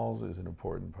waterfalls, is an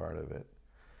important part of it.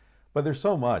 But there's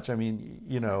so much. I mean,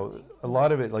 a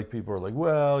lot of it, like people are like,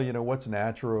 well, what's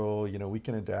natural? We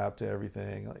can adapt to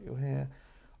everything. Like,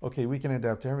 okay, we can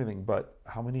adapt to everything, but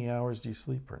how many hours do you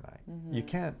sleep per night? You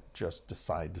can't just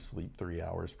decide to sleep 3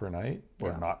 hours per night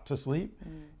or not to sleep.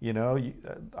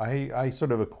 I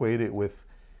sort of equate it with,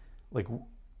 like,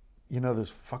 those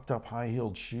fucked up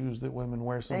high-heeled shoes that women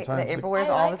wear sometimes. That April wears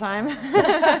all the time.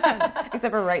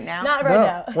 Except for right now. Not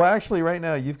right now. Well, actually, right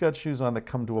now, you've got shoes on that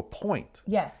come to a point.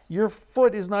 Yes. Your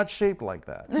foot is not shaped like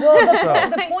that. Well,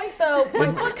 the point though,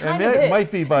 my foot kind And of it is.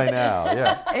 might be by now,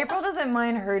 yeah. April doesn't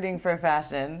mind hurting for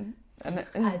fashion. I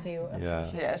do appreciate Yeah,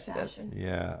 she does. fashion.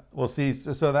 Yeah. Well, see,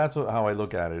 so that's how I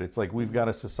look at it. It's like we've got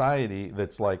a society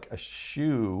that's like a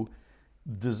shoe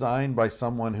designed by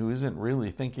someone who isn't really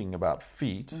thinking about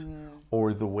feet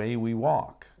or the way we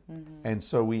walk. And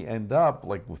so we end up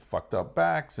like with fucked up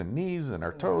backs and knees, and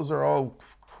our toes are all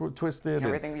twisted. and-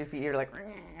 Everything with your feet, you're like...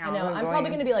 I know. I'm probably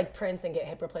going to be like Prince and get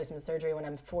hip replacement surgery when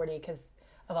I'm 40 because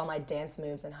of all my dance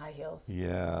moves and high heels.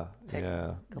 Yeah,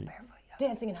 yeah. Go barefoot.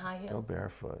 Dancing in high Go heels.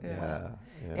 barefoot, yeah.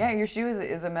 Yeah, your shoe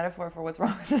is a metaphor for what's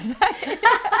wrong with society.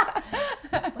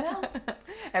 Well,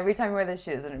 Every time you wear the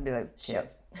shoes, and it'd be like, Shoes. yep,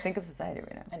 think of society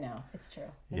right now. I know. It's true.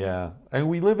 Yeah, and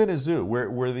we live in a zoo.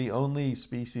 We're the only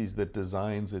species that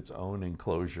designs its own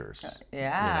enclosures.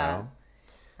 Yeah.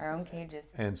 Our own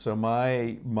cages. And so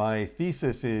my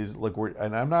thesis is, look,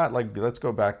 and I'm not like, let's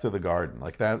go back to the garden.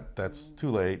 Like that's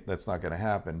too late. That's not going to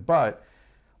happen. But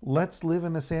let's live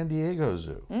in the San Diego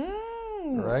Zoo.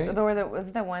 Right?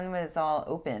 Was the one where it's all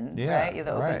open, Yeah, right? You have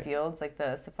the open right. fields, like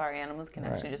the safari animals can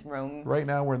actually just roam. Right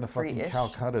now we're in the fucking free-ish.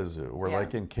 Calcutta Zoo. We're Yeah.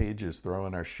 like in cages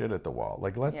throwing our shit at the wall.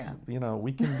 Like let's, Yeah.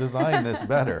 we can design this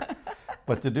better.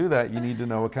 But to do that, you need to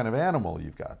know what kind of animal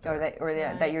you've got there.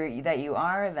 That you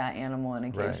are that animal in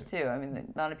a cage Right. too. I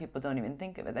mean, a lot of people don't even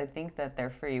think of it. They think that they're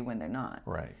free when they're not.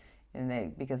 Right.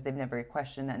 And because they've never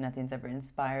questioned that, nothing's ever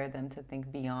inspired them to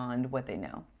think beyond what they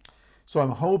know. So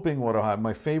I'm hoping what'll happen.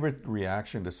 My favorite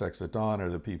reaction to Sex at Dawn are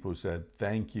the people who said,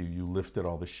 "Thank you, you lifted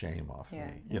all the shame off Yeah.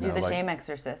 me." You're the shame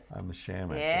exorcist. I'm the sham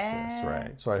Yeah. exorcist,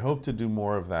 right? So I hope to do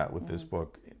more of that with this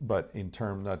book, but in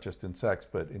terms not just in sex,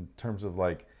 but in terms of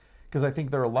like, because I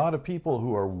think there are a lot of people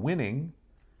who are winning.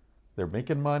 They're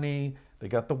making money. They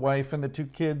got the wife and the 2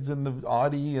 kids and the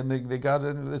Audi, and they got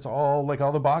it. It's all like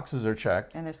all the boxes are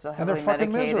checked. And they're still And they're heavily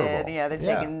fucking medicated. miserable. Yeah, they're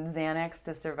Yeah. taking Xanax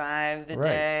to survive the Right.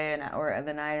 day, or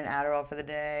the night, and Adderall for the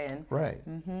day. And Right.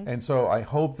 And so I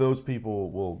hope those people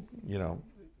will,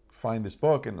 find this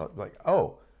book and like,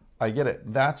 oh, I get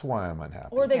it. That's why I'm unhappy.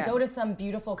 Or they Yeah. go to some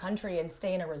beautiful country and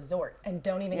stay in a resort and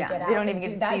don't even Yeah, get out. they don't even and get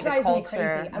do- to that see the drives me culture.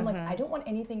 crazy. I'm like, I don't want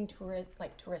anything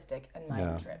touristic in my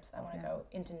Yeah. trips. I want to go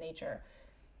into nature.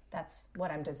 That's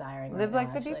what I'm desiring. Live right like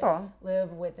now, the actually. people.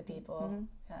 Live with the people.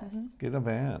 Yes. Get a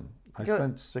van. I Go-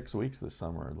 spent 6 weeks this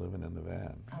summer living in the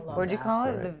van. I love what'd you that. call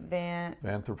it? Right. The van.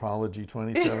 Anthropology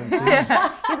 2017.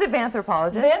 He's a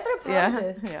vanthropologist.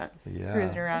 Vanthropologist. Yeah. Yeah.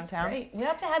 Cruising around That's town. great. We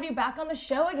have to have you back on the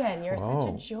show again. You're such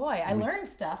a Whoa. joy. I learned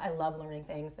stuff. I love learning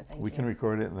things. So thank We you. can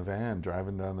record it in the van,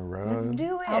 driving down the road. Let's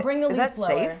do it. I'll bring the Is leaf that blower.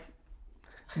 safe?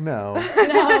 No,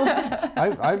 No.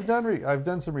 I've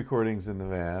done some recordings in the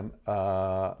van,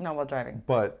 No, while driving.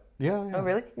 but yeah. Oh,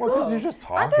 really? Well, because you're just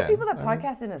talking. Aren't there people that I mean,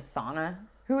 podcast in a sauna?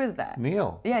 Who is that?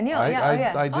 Neil. Yeah, Neil. I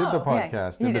Yeah, did the Oh, yeah.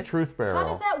 podcast You in the just- Truth Barrel. How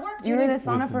does that work? You were in the Judy?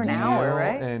 sauna with for an Neil hour,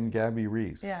 right? And Gabby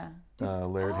Reese. Yeah.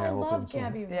 Laird Oh, I Hamilton. love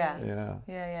Gabby Reese. Yeah. Yeah.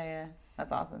 Yeah.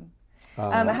 That's awesome. What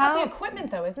about the How?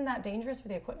 equipment though? Isn't that dangerous for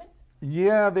the equipment?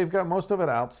 Yeah, they've got most of it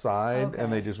outside, Okay.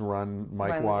 and they just run mic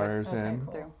Run wires Okay, in.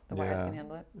 cool. Through. The wires can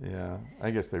handle it. Yeah,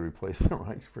 I guess they replace the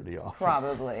mics pretty often.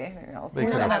 Probably. They We're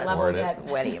can not that level afford yet. it.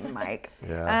 Sweaty mic.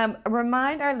 Yeah.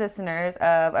 Remind our listeners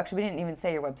of, actually, we didn't even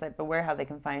say your website, but how they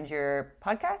can find your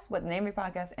podcast, what the name of your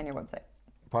podcast, and your website.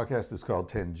 Podcast is called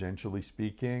Tangentially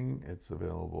Speaking. It's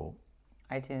available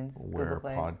iTunes, where Google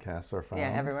Play. podcasts are found.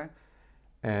 Yeah, everywhere.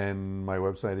 And my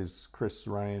website is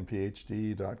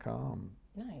chrisryanphd.com.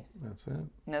 Nice. That's it.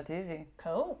 That's easy.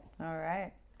 Cool. All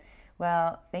right.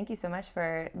 Well, thank you so much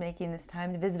for making this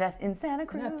time to visit us in Santa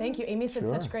Cruz. No, thank you. Amy said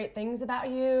Sure. such great things about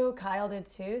you. Kyle did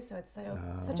too. So it's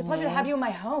such a pleasure to have you in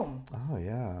my home. Oh,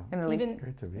 yeah. And the Even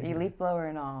Great to be leaf, here. leaf blower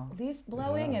and all. leaf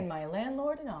blowing and my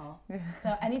landlord and all.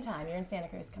 So anytime you're in Santa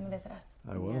Cruz, come and visit us.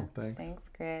 I will. Yeah. Thanks. Thanks,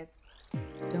 Chris.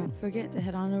 Don't forget to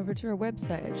head on over to our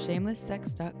website at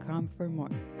shamelesssex.com for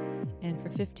more. And for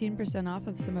 15% off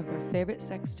of some of our favorite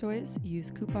sex toys,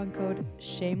 use coupon code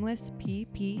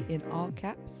SHAMELESSPP in all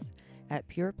caps at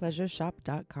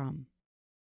purepleasureshop.com.